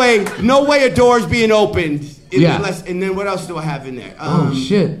 There's no way a door's being opened. Unless, and then what else do I have in there?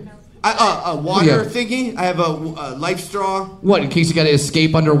 Shit. A water thingy. I have a life straw. What, in case you got to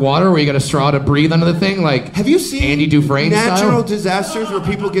escape underwater, where you got a straw to breathe under the thing? Like, have you seen Andy Dufresne natural disasters where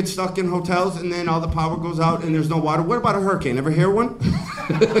people get stuck in hotels and then all the power goes out and there's no water? What about a hurricane? Ever hear one?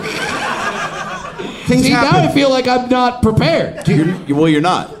 Things happen. Now I feel like I'm not prepared. You're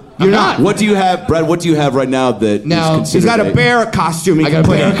not. You're not. What do you have, Brad? What do you have right now that is considered? He's got a bear costume. I got a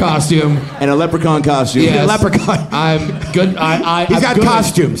bear costume and a leprechaun costume. Yes. A leprechaun. I'm good. He's got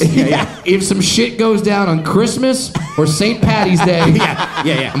costumes. If some shit goes down on Christmas or St. Patty's Day,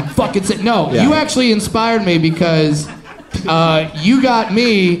 I'm fucking sick. No, you actually inspired me because you got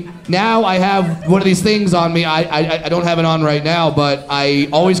me. Now I have one of these things on me. I don't have it on right now, but I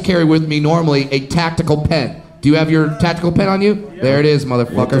always carry with me normally a tactical pen. Do you have your tactical pen on you? Yeah. There it is,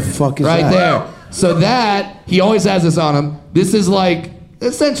 motherfucker. What the fuck is right that? There. So that, he always has this on him. This is like,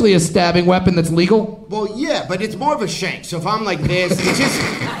 essentially a stabbing weapon that's legal. Well, yeah, but it's more of a shank. So if I'm like this, it's just...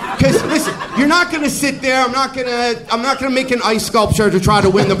 Because, listen, you're not going to sit there. I'm not gonna make an ice sculpture to try to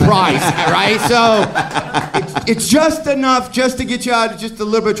win the prize, all right? So it's just enough just to get you out of just a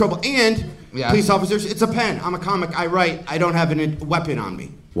little bit of trouble. And, police officers, it's a pen. I'm a comic. I write. I don't have a weapon on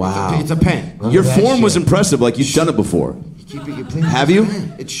me. Wow. It's a pen. Your form was impressive, like you've done it before. Have you?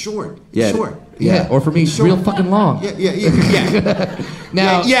 It's short. Yeah. Short. Yeah. Or for me, it's real fucking long. Yeah.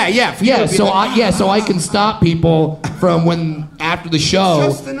 Now, so I can stop people from when after the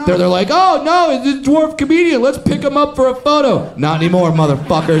show they're like, oh no, it's a dwarf comedian. Let's pick him up for a photo. Not anymore,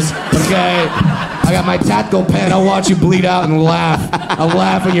 motherfuckers. Okay. I got my tactical pen. I'll watch you bleed out and laugh. I'll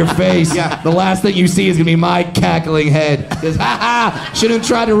laugh in your face. Yeah. The last thing you see is gonna be my cackling head. Just, ha ha! Shouldn't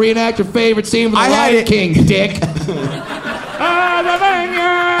try to reenact your favorite scene from The Lion King, dick.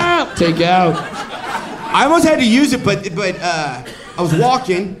 Take out. I almost had to use it, but I was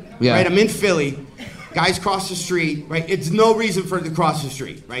walking. Yeah. Right, I'm in Philly. Guys cross the street, right? It's no reason for it to cross the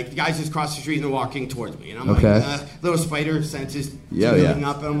street, right? The guys just cross the street and they're walking towards me. And I'm like, little spider senses moving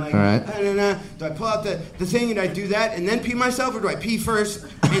up. And I'm like, all right. Do I pull out the thing and I do that and then pee myself, or do I pee first?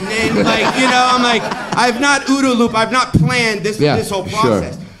 And then, like, you know, I'm like, I've not OODA loop, I've not planned this whole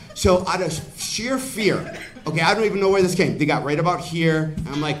process. Sure. So out of sheer fear, okay, I don't even know where this came. They got right about here. And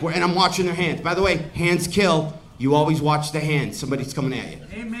I'm like, and I'm watching their hands. By the way, hands kill. You always watch the hands. Somebody's coming at you.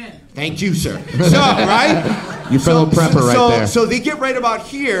 Amen. Thank you, sir. So, right? You fellow prepper right there. So they get right about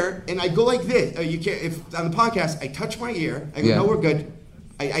here, and I go like this. You can't. If on the podcast, I touch my ear. I go, no, we're good.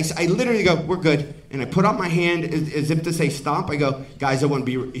 I literally go, we're good. And I put out my hand as if to say stop. I go, guys, I wouldn't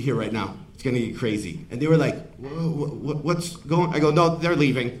be here right now. It's going to get crazy. And they were like, what's going on? I go, no, they're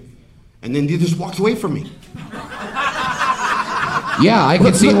leaving. And then they just walked away from me. Yeah, I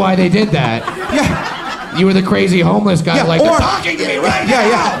can see why they did that. Yeah. You were the crazy homeless guy, they're talking to me right now.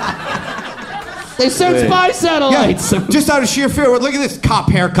 Yeah. They sent spy satellites. Yeah. Just out of sheer fear. Look at this cop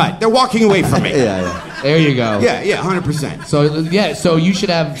haircut. They're walking away from me. Yeah. There you go. Yeah, 100%. So you should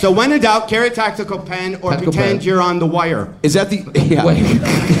have. So when in doubt, carry a tactical pen or pretend you're on the wire. Is that the? Yeah.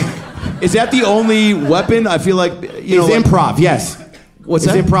 Is that the only weapon? I feel like it's improv. Yes. What's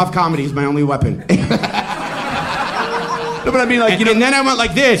that? Improv comedy is my only weapon. No, but I mean, like, and then I went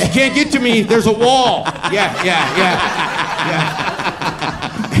like this. You can't get to me. There's a wall. Yeah.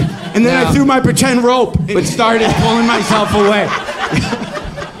 And then I threw my pretend rope and started pulling myself away.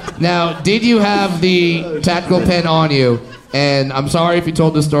 Now, did you have the tactical pen on you? And I'm sorry if you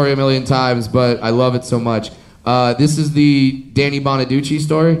told this story a million times, but I love it so much. This is the Danny Bonaducci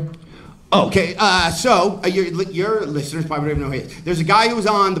story. Okay, so your listeners probably don't even know who he is. There's a guy who was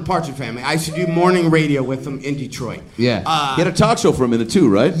on The Partridge Family. I used to do morning radio with him in Detroit. Yeah. He had a talk show for a minute too,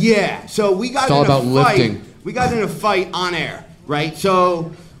 right? Yeah. So we got in a fight. Lifting. We got in a fight on air, right?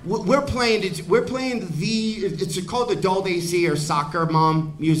 So we're playing it's called adult AC or soccer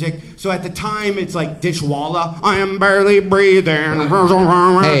mom music. So at the time it's like Dishwalla. I am barely breathing.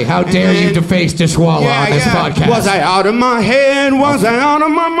 Hey, how dare you deface Dishwalla on this podcast? Was I out of my head? Was I out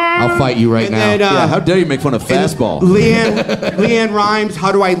of my mind? I'll fight you right now. Then, how dare you make fun of fastball? Leanne Rhymes,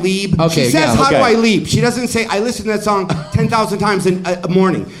 How Do I Leap? Okay, she says, How do I leap? She doesn't say, I listen to that song 10,000 times in a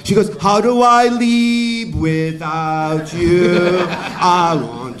morning. She goes, how do I leap without you? I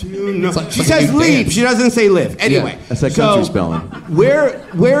want to know. She says leap. She doesn't say live. Anyway. Yeah, that's that country spelling.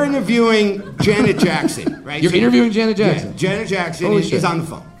 We're interviewing Janet Jackson, right? You're interviewing Janet Jackson? Yeah, Janet Jackson is on the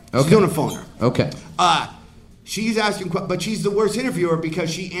phone. She's doing a phoner. Okay. She's asking, but she's the worst interviewer because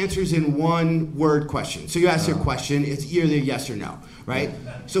she answers in one-word question. So you ask her a question, it's either yes or no, right?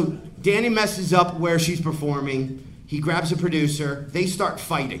 So Danny messes up where she's performing. He grabs a producer. They start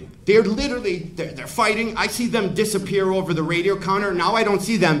fighting. They're fighting. I see them disappear over the radio counter. Now I don't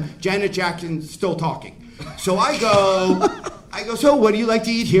see them. Janet Jackson's still talking. So I go, so what do you like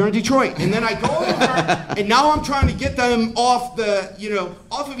to eat here in Detroit? And then I go over, and now I'm trying to get them off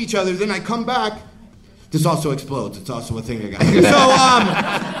of each other. Then I come back. This also explodes. It's also a thing I got.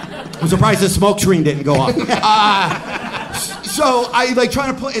 So I'm surprised the smoke screen didn't go off. So I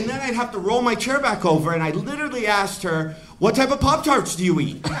trying to put, and then I'd have to roll my chair back over, and I literally asked her, "What type of Pop-Tarts do you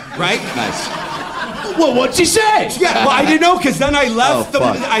eat?" Right? Nice. Well, what'd she say? Yeah, well, I didn't know because then I left.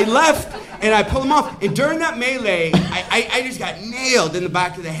 I left. And I pulled him off. And during that melee, I just got nailed in the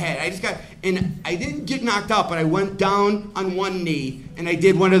back of the head. And I didn't get knocked out, but I went down on one knee, and I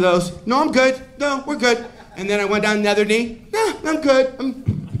did one of those, no, I'm good. No, we're good. And then I went down the other knee. No, I'm good. I'm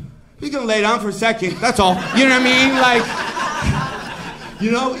just going to lay down for a second. That's all. You know what I mean?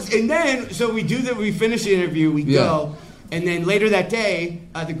 And then, so we finish the interview, we go. And then later that day,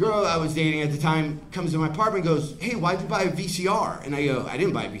 the girl I was dating at the time comes to my apartment and goes, hey, why'd you buy a VCR? And I go, I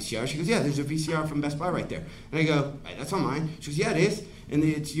didn't buy a VCR. She goes, yeah, there's a VCR from Best Buy right there. And I go, that's not mine. She goes, yeah, it is. And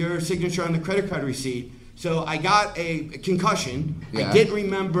it's your signature on the credit card receipt. So I got a concussion. Yeah. I didn't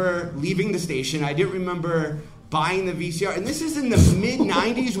remember leaving the station. I didn't remember buying the VCR. And this is in the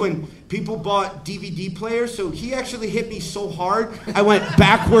mid-'90s when people bought DVD players. So he actually hit me so hard, I went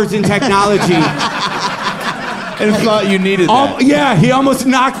backwards in technology. And thought you needed that. Yeah, he almost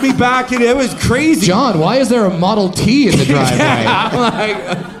knocked me back, and it was crazy. John, why is there a Model T in the driveway? I'm like,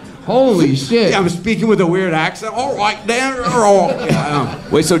 holy shit. Yeah, I'm speaking with a weird accent. All right, then.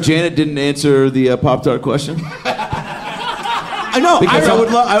 Wait, so Janet didn't answer the Pop-Tart question? I know. Because I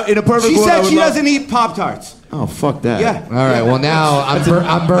would love, in a perfect She world, I said would she love- doesn't eat Pop-Tarts. Oh, fuck that. Yeah. All right. Well, now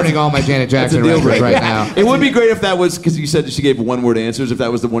I'm burning all my Janet That's a Jackson deal records breaker. right now. It would be great if that was, because you said she gave one-word answers. If that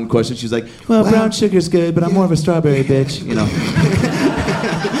was the one question, she's like, well, brown sugar's good, but I'm more of a strawberry bitch, you know.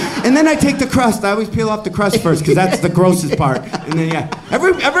 And then I take the crust. I always peel off the crust first because that's the grossest part. And then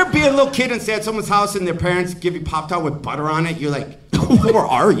ever be a little kid and stay at someone's house and their parents give you Pop-Tart with butter on it? You're like, who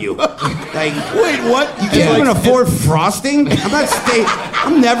are you? Like, wait, what? You can't even afford frosting?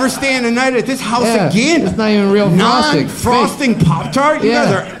 I'm never staying a night at this house again. It's not even real frosting. Non-frosting Pop-Tart? You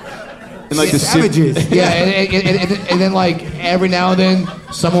guys are And like savages. And then like every now and then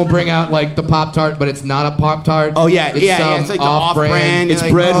someone will bring out like the Pop-Tart, but it's not a Pop-Tart. Oh yeah, It's it's like the off-brand. It's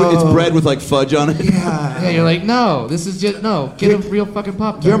You're bread. like, It's bread with like fudge on it. Yeah, you're like, no, this is just get a real fucking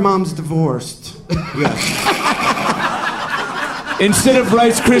Pop-Tart. Your mom's divorced. Yeah. Instead of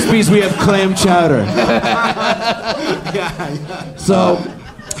Rice Krispies, we have clam chowder. So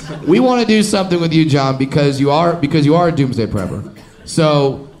we want to do something with you, John, because you are a doomsday prepper.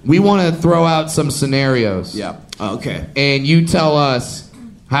 So we want to throw out some scenarios. Yeah. Okay. And you tell us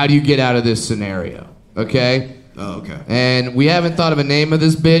how do you get out of this scenario, okay? Oh, okay. And we haven't thought of a name of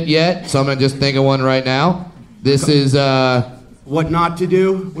this bit yet, so I'm gonna just think of one right now. This is What not to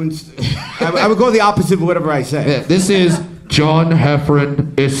do? I would go the opposite of whatever I say. this is John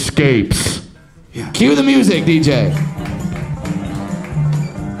Heffron escapes. Yeah. Cue the music, DJ.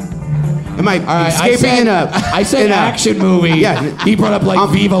 Am I escaping in a? I said in a- action movie. Yeah. He brought up like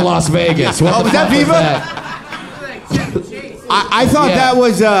Viva Las Vegas. What Oh, the was that fuck Viva? that? I thought that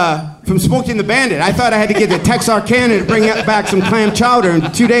was from Smokey and the Bandit. I thought I had to get the Texarkana to bring back some clam chowder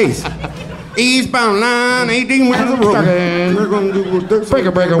in 2 days. Eastbound line, 18 wheels of road. We're gonna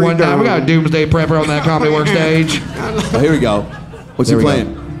do Breaker one time. We got a doomsday prepper on that comedy work stage. Oh, here we go. What's There he we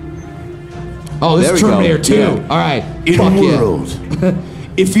playing? Oh, this There is we go. Terminator 2. Yeah. All right. In Fuck a yeah. world,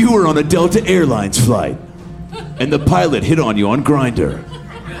 if you were on a Delta Airlines flight and the pilot hit on you on Grindr,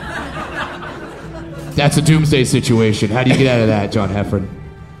 That's a doomsday situation. How do you get out of that, John Heffron?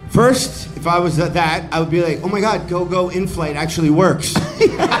 First, if I was at that, I would be like, oh my God, go in flight actually works.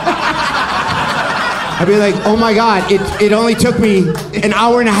 I'd be like, oh my God, it only took me an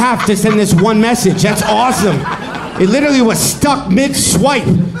hour and a half to send this one message. That's awesome. It literally was stuck mid-swipe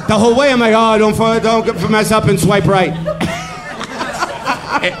the whole way. I'm like, oh, don't mess up and swipe right.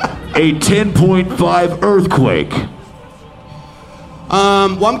 a 10.5 earthquake.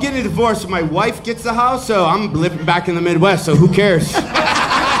 Well, I'm getting a divorce, so my wife gets the house, so I'm living back in the Midwest, so who cares?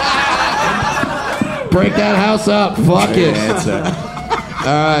 Break that house up. Fuck it. All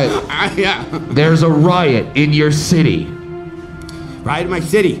right. Yeah. There's a riot in your city. Right in my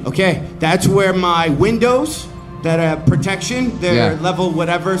city. Okay, that's where my windows that have protection, they're level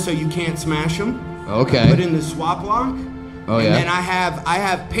whatever, so you can't smash them. Okay. Put in the swap lock. Oh, and yeah. then I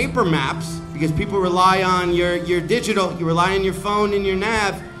have paper maps because people rely on your digital. You rely on your phone and your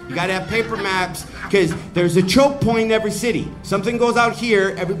nav. You gotta have paper maps because there's a choke point in every city. Something goes out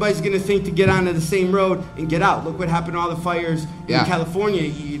here, everybody's gonna think to get onto the same road and get out. Look what happened to all the fires in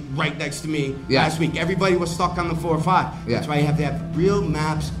California right next to me last week. Everybody was stuck on the 405. Yeah. That's why you have to have real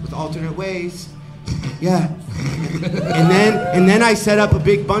maps with alternate ways. Yeah. and then I set up a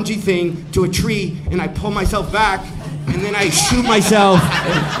big bungee thing to a tree and I pull myself back and then I shoot myself.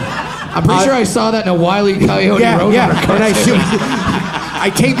 I'm pretty sure I saw that in a Wile E. Coyote Roadrunner And I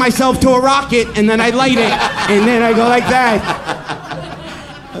tape myself to a rocket and then I light it and then I go like that.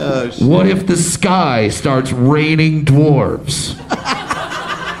 What if the sky starts raining dwarves?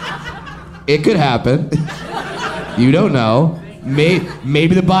 It could happen. You don't know.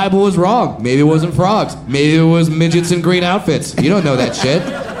 Maybe the Bible was wrong. Maybe it wasn't frogs. Maybe it was midgets in green outfits. You don't know that shit.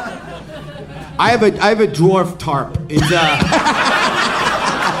 I have a dwarf tarp. It's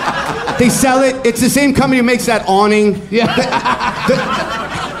they sell it. It's the same company who makes that awning. Yeah.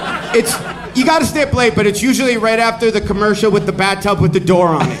 It's you got to stay up late, but it's usually right after the commercial with the bathtub with the door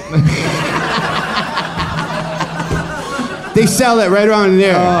on it. They sell it right around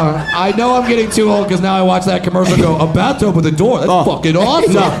there. I know I'm getting too old because now I watch that commercial and go, a bathtub with a door. That's fucking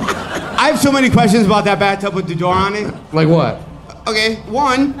awesome. No. I have so many questions about that bathtub with the door on it. Like what? Okay,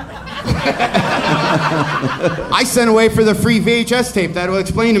 one. I sent away for the free VHS tape that will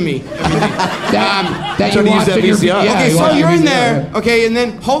explain to me everything. That you watched in your VCR. yeah, Okay, you so watched you're your in VCR. there. Okay, and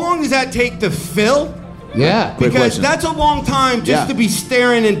then how long does that take to fill? Yeah. Great Because question. that's a long time just Yeah. to be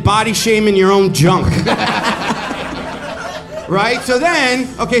staring and body shaming your own junk. Right? So then,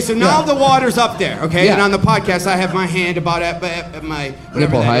 okay, so now the water's up there, okay? Yeah. And on the podcast, I have my hand about at my whatever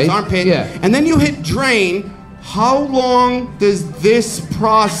Nipple that is, height. armpit. Yeah. And then you hit drain. How long does this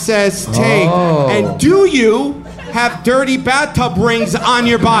process take? Oh. And do you have dirty bathtub rings on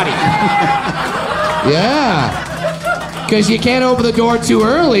your body. Yeah. Because you can't open the door too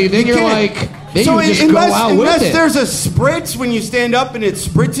early. Then you're like, then you just go out with it. Unless there's a spritz when you stand up and it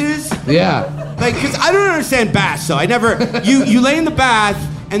spritzes. Yeah. Like, because I don't understand baths, so I never. You lay in the bath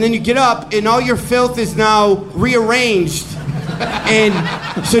and then you get up and all your filth is now rearranged. And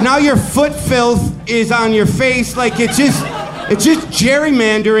so now your foot filth is on your face. Like, it's just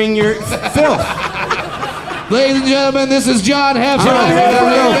gerrymandering your filth. Ladies and gentlemen, this is John Heffron.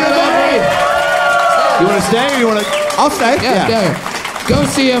 You want to stay or you want to? I'll stay. Yeah. Go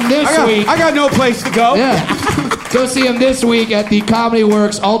see him this week. I got no place to go. Yeah. Go see him this week at the Comedy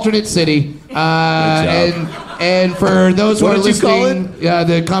Works Alternate City. And for those who are listening,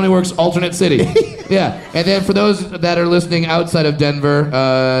 the Comedy Works Alternate City. Yeah. And then for those that are listening outside of Denver,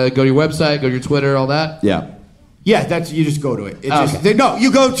 go to your website, go to your Twitter, all that. Yeah. Yeah, you just go to it. Okay.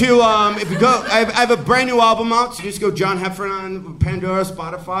 You go to, if you go, I have a brand new album out, so just go John Heffron on Pandora,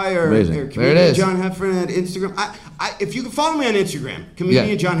 Spotify, or Amazing. There it is. John Heffron at Instagram. If you can follow me on Instagram,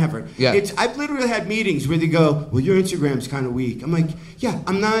 comedian John Heffron. Yeah. I've literally had meetings where they go, well, your Instagram's kind of weak. I'm like, yeah,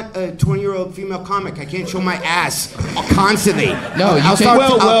 I'm not a 20-year-old female comic. I can't show my ass constantly. No,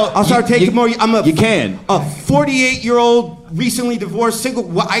 I'll start taking more. You can. A 48-year-old, recently divorced,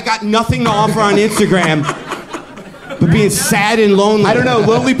 single. I got nothing to offer on Instagram. But being sad and lonely. I don't know.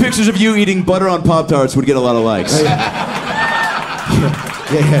 Lonely pictures of you eating butter on Pop-Tarts would get a lot of likes. Yeah.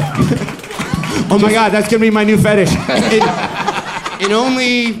 Oh my God, that's gonna be my new fetish. And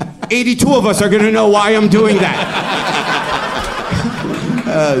only 82 of us are gonna know why I'm doing that.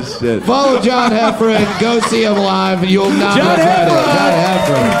 Oh shit. Follow John Heffron. Go see him live. You'll not regret it. John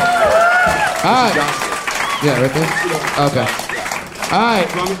Heffron. All right. Yeah, right there? Okay. All right,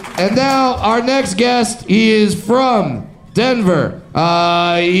 and now our next guest, he is from Denver.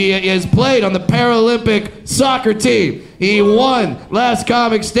 He has played on the Paralympic soccer team. He won Last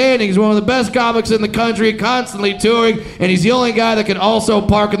Comic Standing. He's one of the best comics in the country, constantly touring, and he's the only guy that can also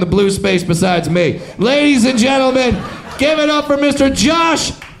park in the blue space besides me. Ladies and gentlemen, give it up for Mr.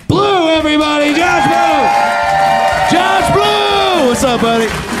 Josh Blue, everybody. Josh Blue! Josh Blue! What's up, buddy?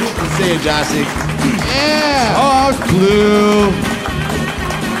 Good to see you, Joshy. Yeah! Oh, it's Blue.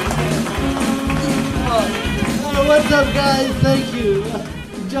 What's up, guys? Thank you.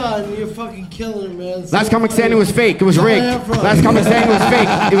 John, you're fucking killing it, man. Last Comic Standing was fake. It was rigged. Last Comic Standing was fake.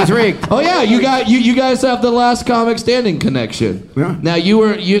 It was rigged. Oh yeah, you guys have the Last Comic Standing connection. Yeah. Now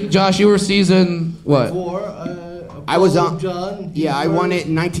Josh, you were season what? 4. I was on. John. Yeah, I won it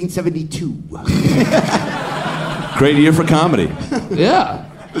in 1972. Great year for comedy. Yeah.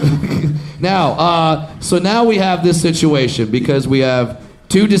 Now, so now we have this situation because we have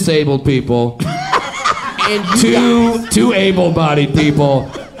 2 disabled people and two able-bodied people.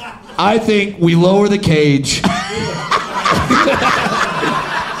 I think we lower the cage.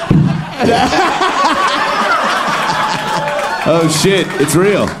 Oh shit, it's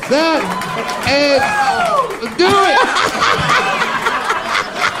real. That and do it.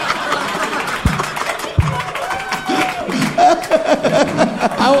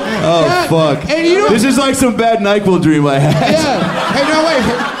 Fuck. And you This is like some bad NyQuil dream I had. Yeah. Hey, no, wait.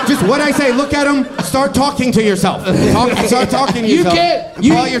 Just what I say, look at him, start talking to yourself. Start talking to yourself.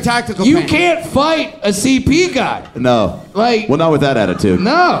 Pull out your tactical You pen. can't fight a CP guy. No. Like, Well, not with that attitude.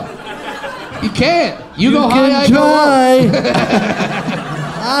 no. You can't. You go can high, I go low. try.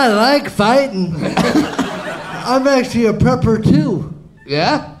 I like fighting. I'm actually a prepper too.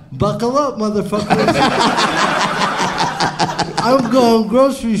 Yeah? Buckle up, motherfuckers. I'm going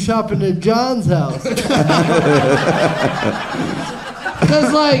grocery shopping at John's house.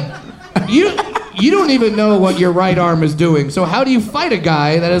 Because, like, you don't even know what your right arm is doing. So how do you fight a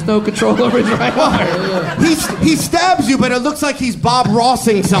guy that has no control over his right arm? He stabs you, but it looks like he's Bob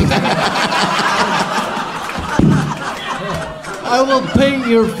Rossing something. I will paint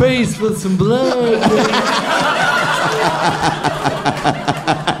your face with some blood.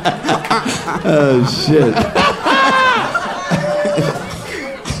 Oh shit.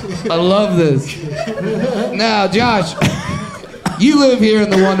 I love this. Now, Josh, you live here in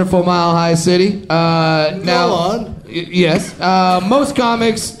the wonderful Mile High City. Now, Go on. Yes. Most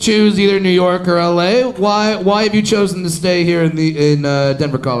comics choose either New York or LA. Why have you chosen to stay here in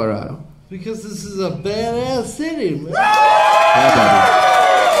Denver, Colorado? Because this is a badass city, man.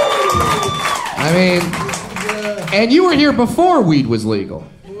 I mean, and you were here before weed was legal.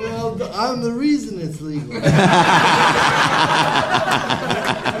 Well, I'm the reason it's legal.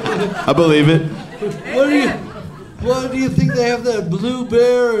 I believe it. What do you think they have that blue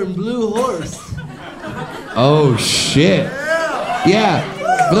bear and blue horse? Oh shit! Yeah,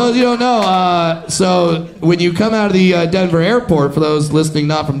 For those of you who don't know, so when you come out of the Denver airport, for those listening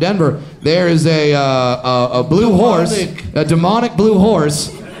not from Denver, there is a blue horse, a demonic blue horse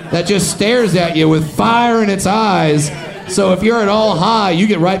that just stares at you with fire in its eyes. So if you're at all high, you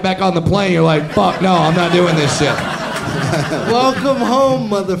get right back on the plane. You're like, fuck, no, I'm not doing this shit. Welcome home,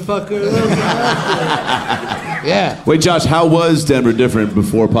 motherfucker. Yeah. Wait, Josh, how was Denver different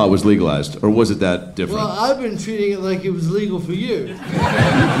before pot was legalized? Or was it that different? Well, I've been treating it like it was legal for years.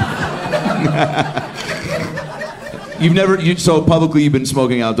 So publicly you've been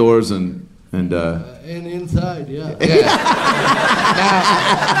smoking outdoors and And inside, yeah. Now,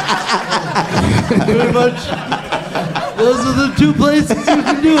 pretty much, those are the two places you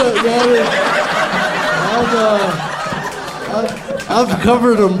can do it, man. I've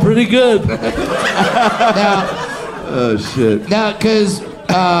covered them pretty good. now, oh shit. now, because do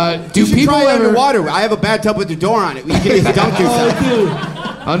You should people try ever underwater. I have a bathtub with the door on it. You can just dunk yourself. Oh, dude,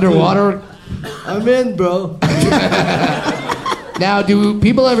 underwater? I'm in, bro. Now, do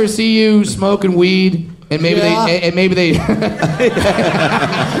people ever see you smoking weed? And maybe they.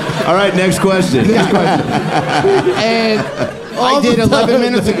 All right, next question. And I did 11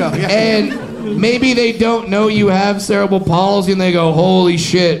 minutes ago. Yeah. and maybe they don't know you have cerebral palsy, and they go, "Holy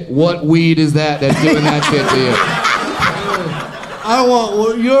shit! What weed is that's doing that shit to you?" I want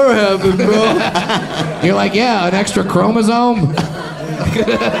what you're having, bro. You're like, "Yeah, an extra chromosome."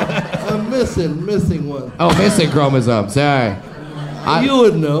 I'm missing one. Oh, missing chromosome. Sorry. You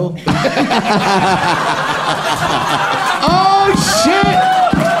would know. Oh shit!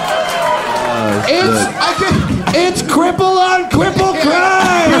 It's cripple on cripple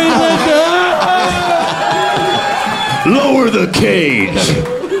crime. Lower the cage.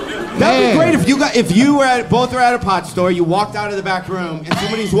 That'd be great if you were both were at a pot store, you walked out of the back room, and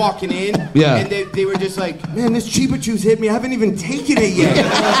somebody's walking in, Yeah. and they were just like, "Man, this Chiba Juice hit me. I haven't even taken it yet."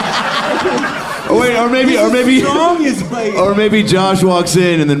 Oh, wait, or maybe Josh walks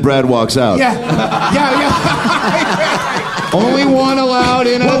in and then Brad walks out. Yeah. Only one allowed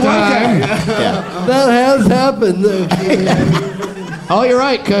in at a time. That has happened. Oh, you're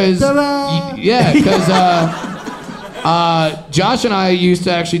right, because Josh and I used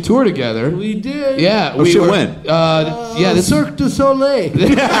to actually tour together. We did. Yeah, Oh, shit, when? This Cirque du Soleil.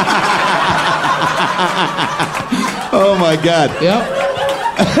 Oh my God. Yep.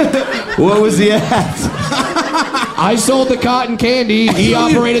 What was the act? I sold the cotton candy. He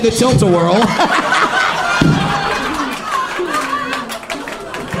operated the tilt-a-whirl.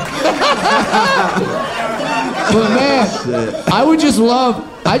 But man,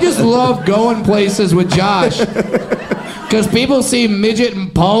 I just love going places with Josh. Because people see midget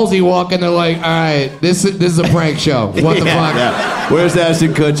and palsy walking, they're like, all right, this is a prank show. What the fuck? Yeah. Where's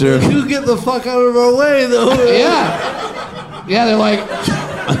Ashton Kutcher? You get the fuck out of our way, though. Yeah. Yeah, they're like,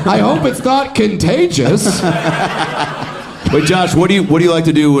 I hope it's not contagious. Wait, Josh, what do you like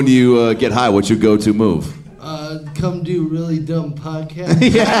to do when you get high? What's your go-to move? Come do really dumb podcasts.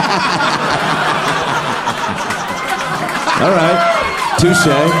 All right.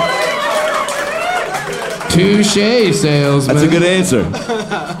 Touche, salesman. That's a good answer.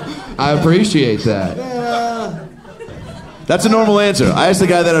 I appreciate that. That's a normal answer. I asked the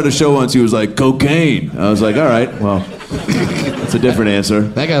guy that at a show once. He was like, cocaine. I was like, all right, well, that's a different answer.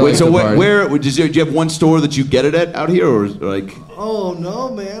 That guy Wait, likes so to party. where do you have one store that you get it at out here, or like? Oh no,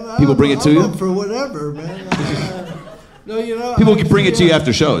 man! People bring it to you? I'm up for whatever, man. No, you know. People can bring it to you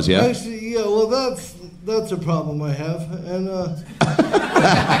after shows, yeah. Actually, yeah. Well, that's a problem I have, and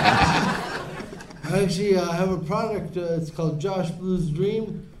actually, I have a product. It's called Josh Blue's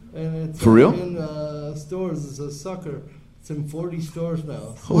Dream, and it's For real? in stores. It's a sucker. It's in 40 stores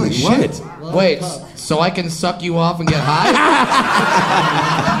now. Holy shit! Wait, so I can suck you off and get high?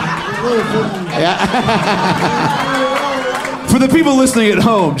 For the people listening at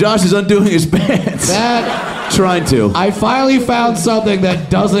home, Josh is undoing his pants. Trying to. I finally found something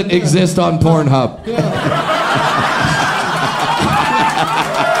that doesn't exist on Pornhub.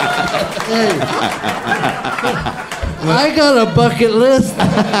 Hey, I got a bucket list.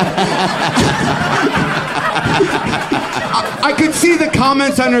 I could see the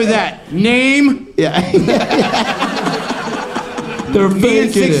comments under that. Name. Yeah. They're Me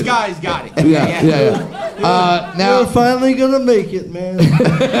and faking 6 it. guys got it. Yeah. Now, We're finally gonna make it, man.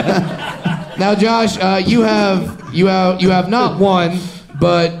 now, Josh, you have not one,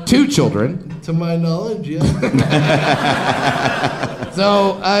 but 2 children. To my knowledge, yeah.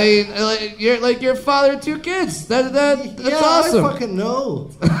 So you're a father of 2 kids. That's awesome. I fucking know.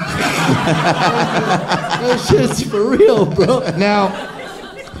 That shit's for real, bro. Now,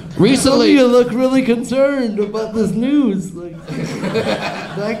 Recently, you look really concerned about this news. Like,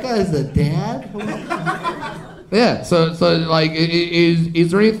 that guy's a dad? Yeah, so like,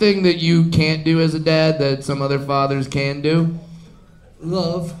 is there anything that you can't do as a dad that some other fathers can do?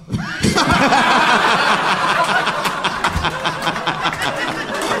 Love.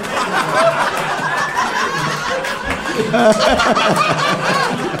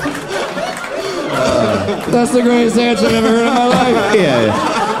 That's the greatest answer I've ever heard in my life.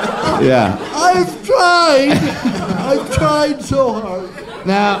 Yeah. I've tried so hard.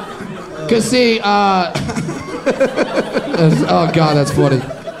 Now, cause see, oh God, that's funny.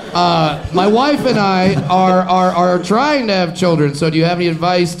 My wife and I are trying to have children. So, do you have any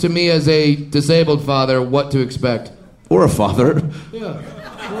advice to me as a disabled father what to expect? Or a father. Yeah.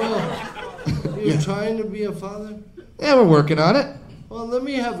 Well, you're trying to be a father? Yeah, we're working on it. Well, let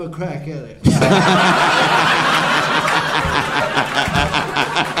me have a crack at it.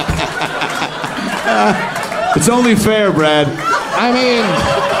 It's only fair, Brad. I mean,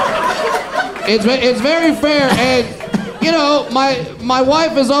 it's very fair, and you know, my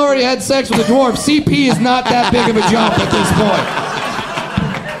wife has already had sex with a dwarf. CP is not that big of a jump at this point.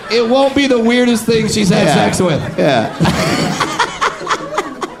 It won't be the weirdest thing she's had sex with. Yeah.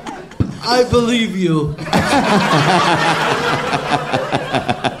 I believe you.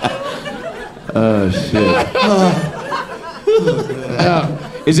 Oh shit.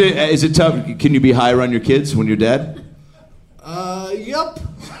 Is it tough? Can you be high around your kids when you're dead? Yep.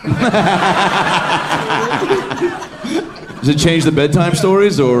 Does it change the bedtime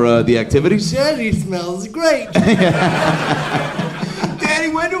stories or the activities? Daddy smells great. Daddy,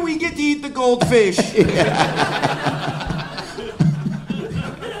 when do we get to eat the goldfish?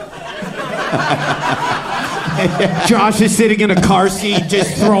 Josh is sitting in a car seat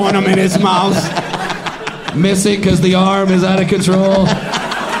just throwing them in his mouth. Missing because the arm is out of control.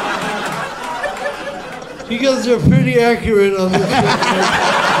 You guys are pretty accurate on this.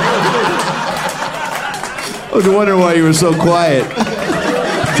 I was wondering why you were so quiet.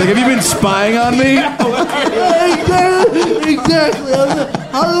 It's like, have you been spying on me? Exactly.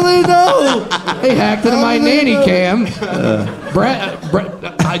 How do they know? They hacked into my nanny cam. Brett,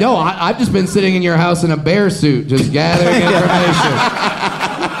 I know. I've just been sitting in your house in a bear suit, just gathering information.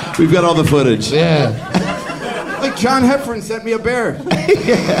 We've got all the footage. Yeah. Like John Heffron sent me a bear.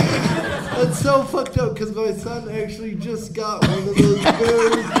 That's so fucked up because my son actually just got one of those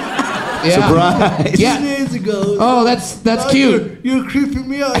bears Yeah. Surprise. 2 days ago. Oh, that's cute. You're creeping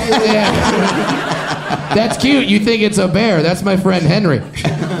me out. Yeah. That's cute. You think it's a bear. That's my friend Henry.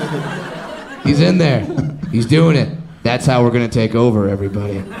 He's in there. He's doing it. That's how we're going to take over,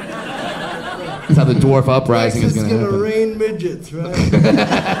 everybody. That's how the dwarf uprising is going to happen. Rain midgets, right?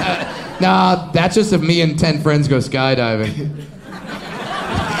 Nah, that's just if me and 10 friends go skydiving.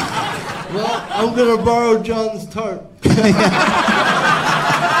 Well, I'm going to borrow John's tarp.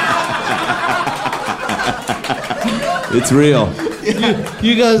 It's real.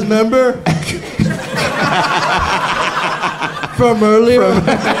 You guys remember? From earlier?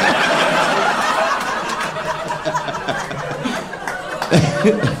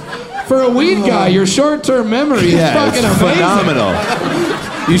 For a weed guy, your short-term memory is fucking it's amazing. phenomenal.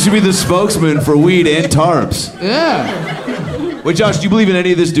 You should be the spokesman for weed and tarps. Yeah. Wait, Josh, do you believe in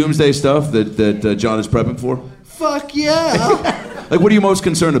any of this doomsday stuff that John is prepping for? Fuck yeah. Like, what are you most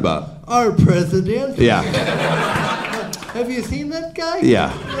concerned about? Our president. Yeah. Have you seen that guy?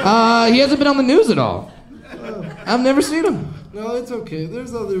 Yeah. He hasn't been on the news at all. I've never seen him. No, it's okay.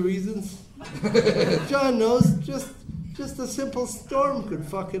 There's other reasons. John knows just a simple storm could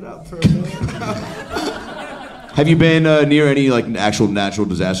fuck it up for a minute. Have you been near any like actual natural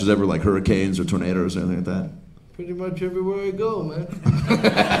disasters ever, like hurricanes or tornadoes or anything like that? Pretty much everywhere I go, man.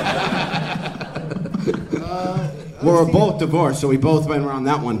 We're both divorced, so we both went around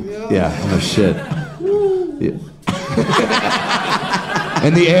that one. Yeah. Oh shit. Yeah.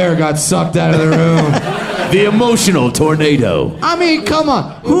 And the air got sucked out of the room. The emotional tornado. I mean, come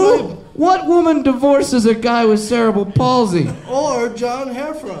on. What woman divorces a guy with cerebral palsy? Or John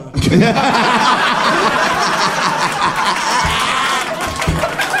Heffron.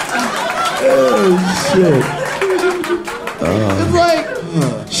 Oh shit. It's like,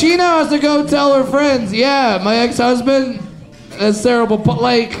 she now has to go tell her friends, yeah, my ex-husband has cerebral palsy.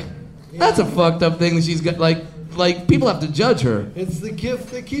 Like, that's a fucked up thing that she's got, like people have to judge her. It's the gift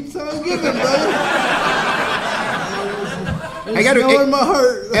that keeps on giving, brother. I got in my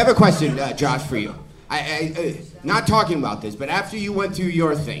heart. I have a question, Josh, for you. I not talking about this, but after you went through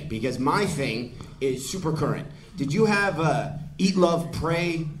your thing, because my thing is super current. Did you have a eat, love,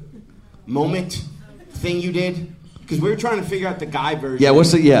 pray moment thing you did? Because we were trying to figure out the guy version. Yeah,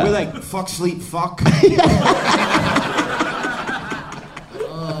 what's the, yeah. We're like, fuck, sleep, fuck.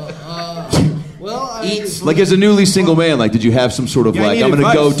 Eat, sleep. Like as a newly single man, like did you have some sort of Yeah, I like, need I'm going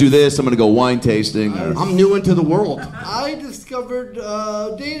to go advice. do this, I'm going to go wine tasting? Or... I'm new into the world. I discovered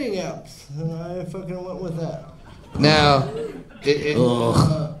dating apps, and I fucking went with that. Now,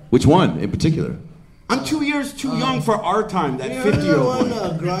 Which one in particular? I'm 2 years too young for our time, that You heard of 50-year-old one,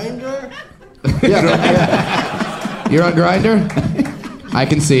 one. Grindr? you're on Grindr? I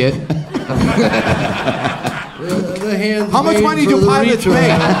can see it. The hands How much made money for do the pilots reach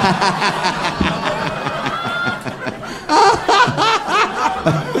make?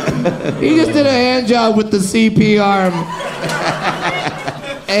 He just did a hand job with the CP arm.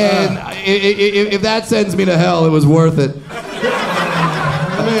 And if that sends me to hell, it was worth it.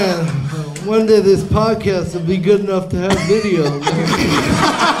 Man, one day this podcast will be good enough to have video.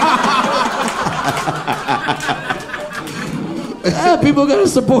 People gotta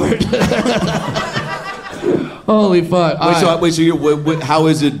support. Holy fuck. Wait, so you're, how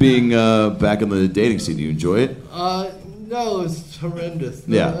is it being back in the dating scene? Do you enjoy it? No, it's horrendous.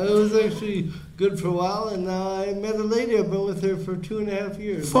 Yeah. It was actually good for a while, and now I met a lady. I've been with her for 2.5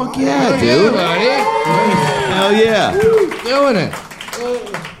 years. Fuck yeah, dude. Hell yeah. Doing it.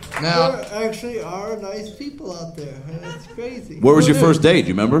 Now, There actually are nice people out there, and it's crazy. Where was your first date? Do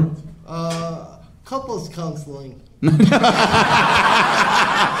you remember? Couples counseling.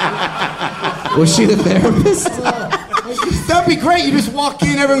 was she the therapist? That'd be great. You just walk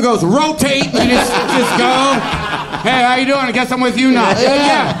in, everyone goes, rotate. You just go. Hey, how you doing? I guess I'm with you now.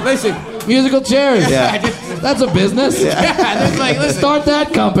 Yeah. Listen. Musical chairs. Yeah. That's a business. Yeah, it's like, listen. Start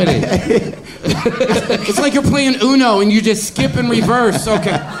that company. It's like you're playing Uno and you just skip in reverse.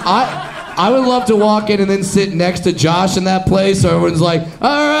 Okay. I would love to walk in and then sit next to Josh in that place, so everyone's like,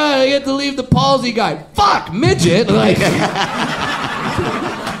 all right, I get to leave the palsy guy. Fuck, midget. Like,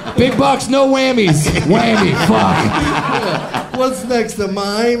 big bucks, no whammies. Whammy, fuck. What's next, a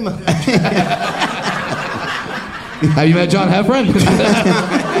mime? Have you met John Heffron?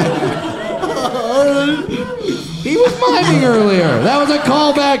 He was miming earlier. That was a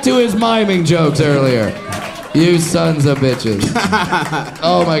callback to his miming jokes earlier. You sons of bitches.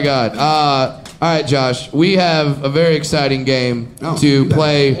 Oh my God. All right, Josh. We have a very exciting game to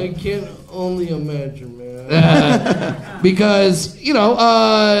play. I can only imagine, man. Because,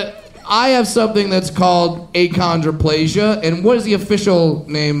 I have something that's called achondroplasia. And what is the official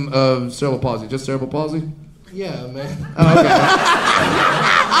name of cerebral palsy? Just cerebral palsy? Yeah, man. Oh, okay.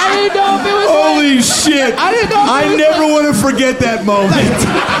 I didn't know if it was. Holy shit! I didn't know. I never want to forget that moment.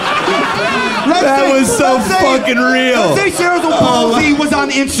 That was so fucking real. Let's say cerebral palsy was on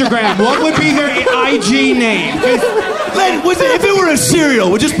Instagram. What would be their IG name? If it were a cereal,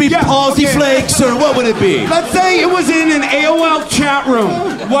 would it just be Palsy Flakes, or what would it be? Let's say it was in an AOL chat room.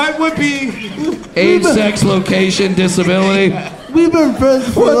 What would be... Age, sex, location, disability. We've been friends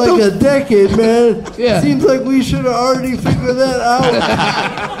for like a decade, man. Yeah. Seems like we should have already figured that out.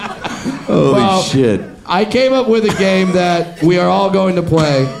 Holy shit. I came up with a game that we are all going to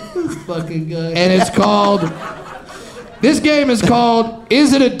play. This fucking guy. And it's called... This game is called,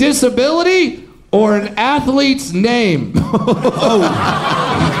 is it a disability or an athlete's name?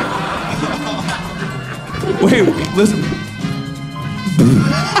 Wait, listen.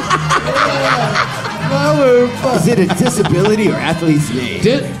 Is it a disability or athlete's name?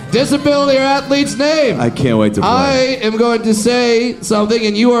 Disability or athlete's name? I can't wait to play. I am going to say something,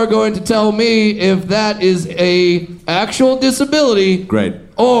 and you are going to tell me if that is a actual disability, Great.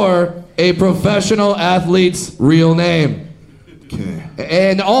 or a professional athlete's real name. Okay.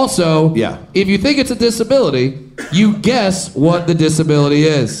 And also, if you think it's a disability, you guess what the disability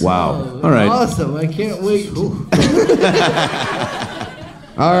is. Wow. All right. Awesome. I can't wait.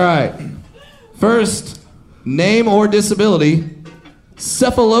 All right. First, name or disability,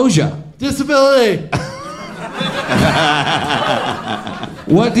 cephalosia. Disability.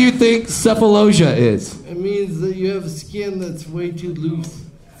 What do you think cephalosia is? It means that you have skin that's way too loose.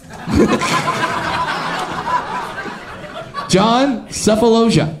 John,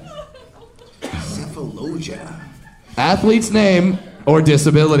 cephalosia. Cephalosia. Athlete's name or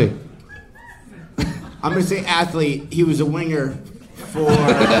disability? I'm going to say athlete. He was a winger for...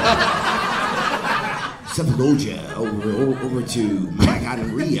 Cephalosia over to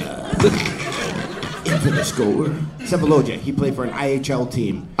Gonorrhea. In for the score. Cephalosia. He played for an IHL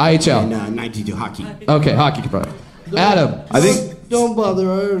team. IHL. In 92 hockey. Okay, hockey probably. Adam. I think... Don't bother.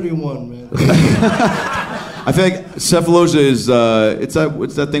 I already won, man. I feel like cephalosia is it's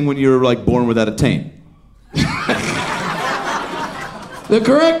that thing when you're like born without a taint. The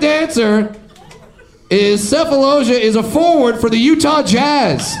correct answer is Cephalosha is a forward for the Utah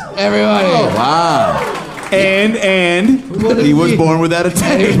Jazz. Everybody. Oh, wow. And he was born without a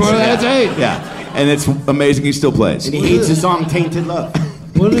taint. He was born without a taint. Yeah. And it's amazing he still plays. And he hates the song Tainted Love.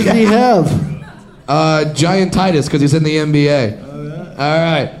 What does he have? Giantitis, because he's in the NBA. All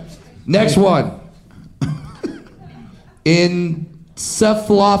right. Next one.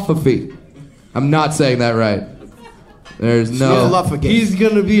 Encephalopathy. I'm not saying that right. There's no... He's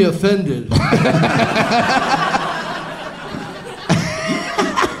going to be offended.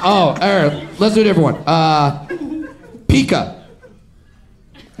 Oh, all right. Let's do a different one. Pica.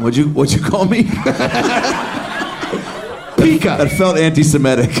 What'd you call me? Pica. That felt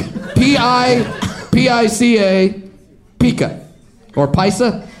anti-Semitic. P-I-C-A. Pica. Or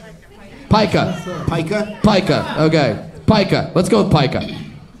Pisa? Pica. Pica. Okay. Pica. Let's go with Pica.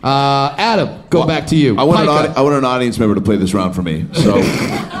 Adam, back to you. I want an audience member to play this round for me. So,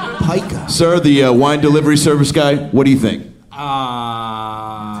 Pica. Sir, the wine delivery service guy, what do you think?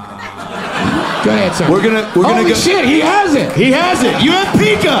 Good answer. We're gonna Holy go. shit, he has it. He has it. You have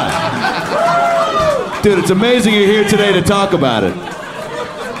Pica. Dude, it's amazing you're here today to talk about it.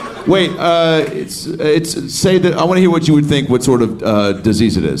 Wait, it's say that I want to hear what you would think. What sort of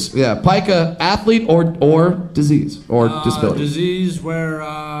disease it is? Yeah, Pica, athlete or disease or disability. Disease where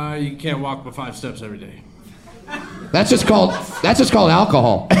you can't walk but 5 steps every day. That's just called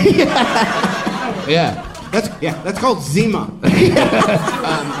alcohol. Yeah. That's called Zima.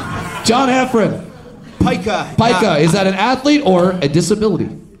 John Heffron. Pica. Is that an athlete or a disability?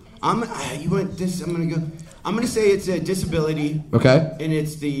 I'm gonna say it's a disability. Okay. And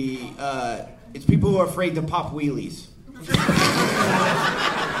it's it's people who are afraid to pop wheelies.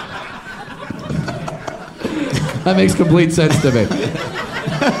 That makes complete sense to me.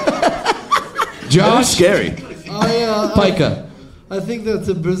 Josh? That's scary. Pica. I think that's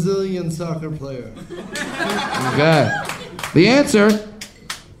a Brazilian soccer player. Okay. The answer,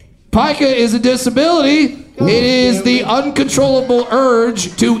 Pica is a disability. It is the uncontrollable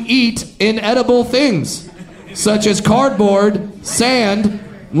urge to eat inedible things, such as cardboard, sand,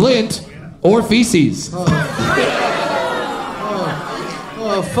 lint, or feces. Oh,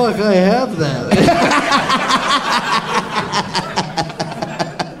 fuck, I have that.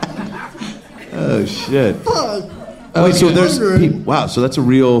 Oh, shit. Fuck. Wait, so there's... Wow, so that's a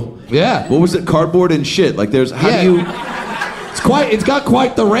real... Yeah. What was it? Cardboard and shit. Like, there's... How do you... It's got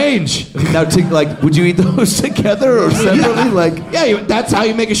quite the range. Now, would you eat those together or separately? Yeah, that's how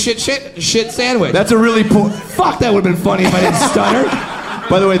you make a shit sandwich. That's a really poor... Fuck, that would have been funny if I didn't stutter.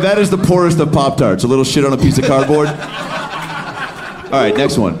 By the way, that is the poorest of Pop-Tarts. A little shit on a piece of cardboard. All right,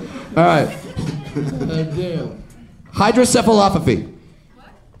 next one. All right. Damn. Hydrocephalopathy.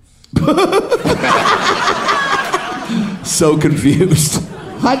 So confused.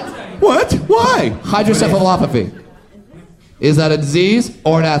 What? Why? Hydrocephalopathy. Is that a disease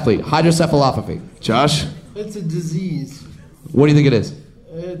or an athlete? Hydrocephalopathy. Josh? It's a disease. What do you think it is?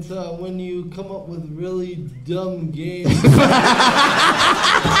 It's when you come up with really dumb games. In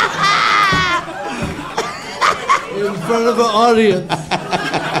front of an audience.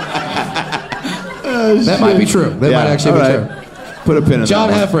 That might be true. That might actually be true. Put a pin in John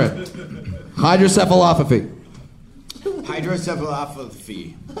that one. Heffron. Hydrocephalopathy.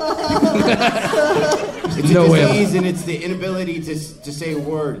 Hydrocephalopathy. It's a No way. disease, and it's the inability to say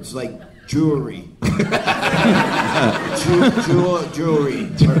words like jewelry. Jewelry.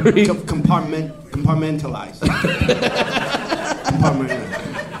 Compartmentalized.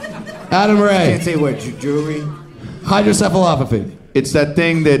 Adam Ray. Can't say what jewelry. Hydrocephalopathy. It's that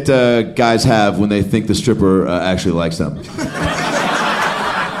thing that guys have when they think the stripper actually likes them.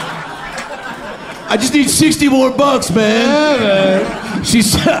 I just need 60 more bucks, man. Yeah,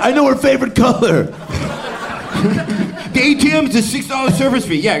 man. I know her favorite color. The ATM is a $6 service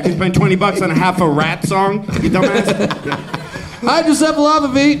fee. Yeah, you can spend $20 on a half a rat song. You dumbass.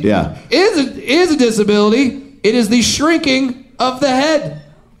 Hydrocephalopathy is a disability. It is the shrinking of the head.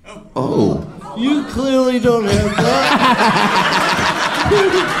 Oh. You clearly don't have that.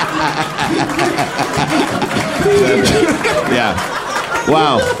 Yeah.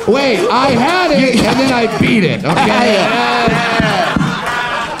 Wow. Wait, I had it and then I beat it. Okay.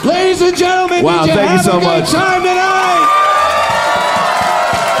 Ladies and gentlemen, wow, did you thank have you so a good much. time tonight?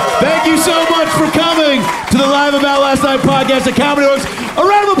 Thank you so much for coming to the Live About Last Night podcast at Comedy Works. A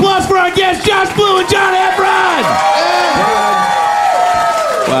round of applause for our guests, Josh Blue and John Heffron.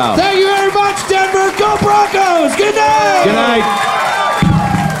 Wow. Thank you very much, Denver. Go Broncos. Good night. Good night.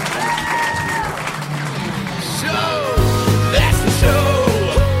 That's the show.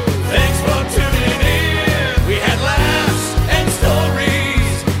 Thanks for tuning in. We had laughs and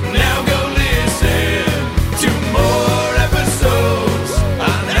stories. Now go listen.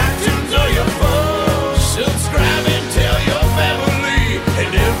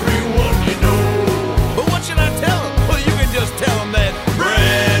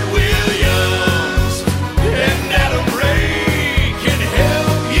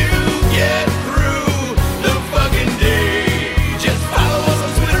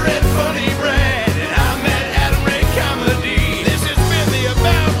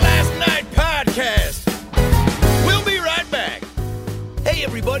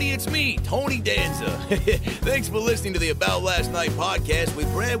 About Last Night podcast with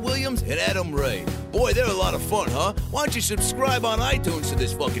Brad Williams and Adam Ray. Boy, they're a lot of fun, huh? Why don't you subscribe on iTunes to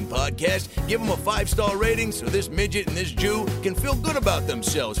this fucking podcast? Give them a 5-star rating so this midget and this Jew can feel good about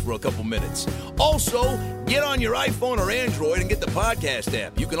themselves for a couple minutes. Also, get on your iPhone or Android and get the podcast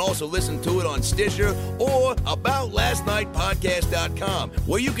app. You can also listen to it on Stitcher or aboutlastnightpodcast.com,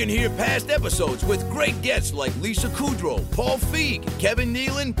 where you can hear past episodes with great guests like Lisa Kudrow, Paul Feig, Kevin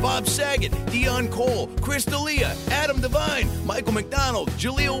Nealon, Bob Saget, Dion Cole, Chris D'Elia, Adam Devine, Michael McDonald,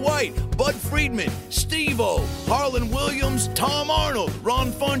 Jaleel White, Bud Friedman, Steve-O, Harlan Williams, Tom Arnold,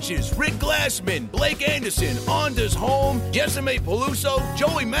 Ron Funches, Rick Glassman, Blake Anderson, Anders Holm, Jessime Peluso,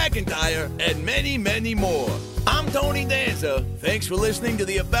 Joey McIntyre, and many, many more. I'm Tony Danza. Thanks for listening to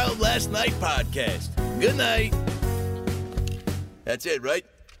the About Last Night podcast. Good night. That's it, right?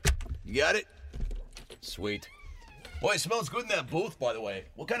 You got it? Sweet. Boy, it smells good in that booth, by the way.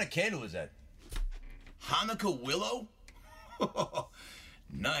 What kind of candle is that? Hanukkah willow?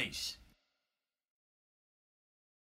 Nice.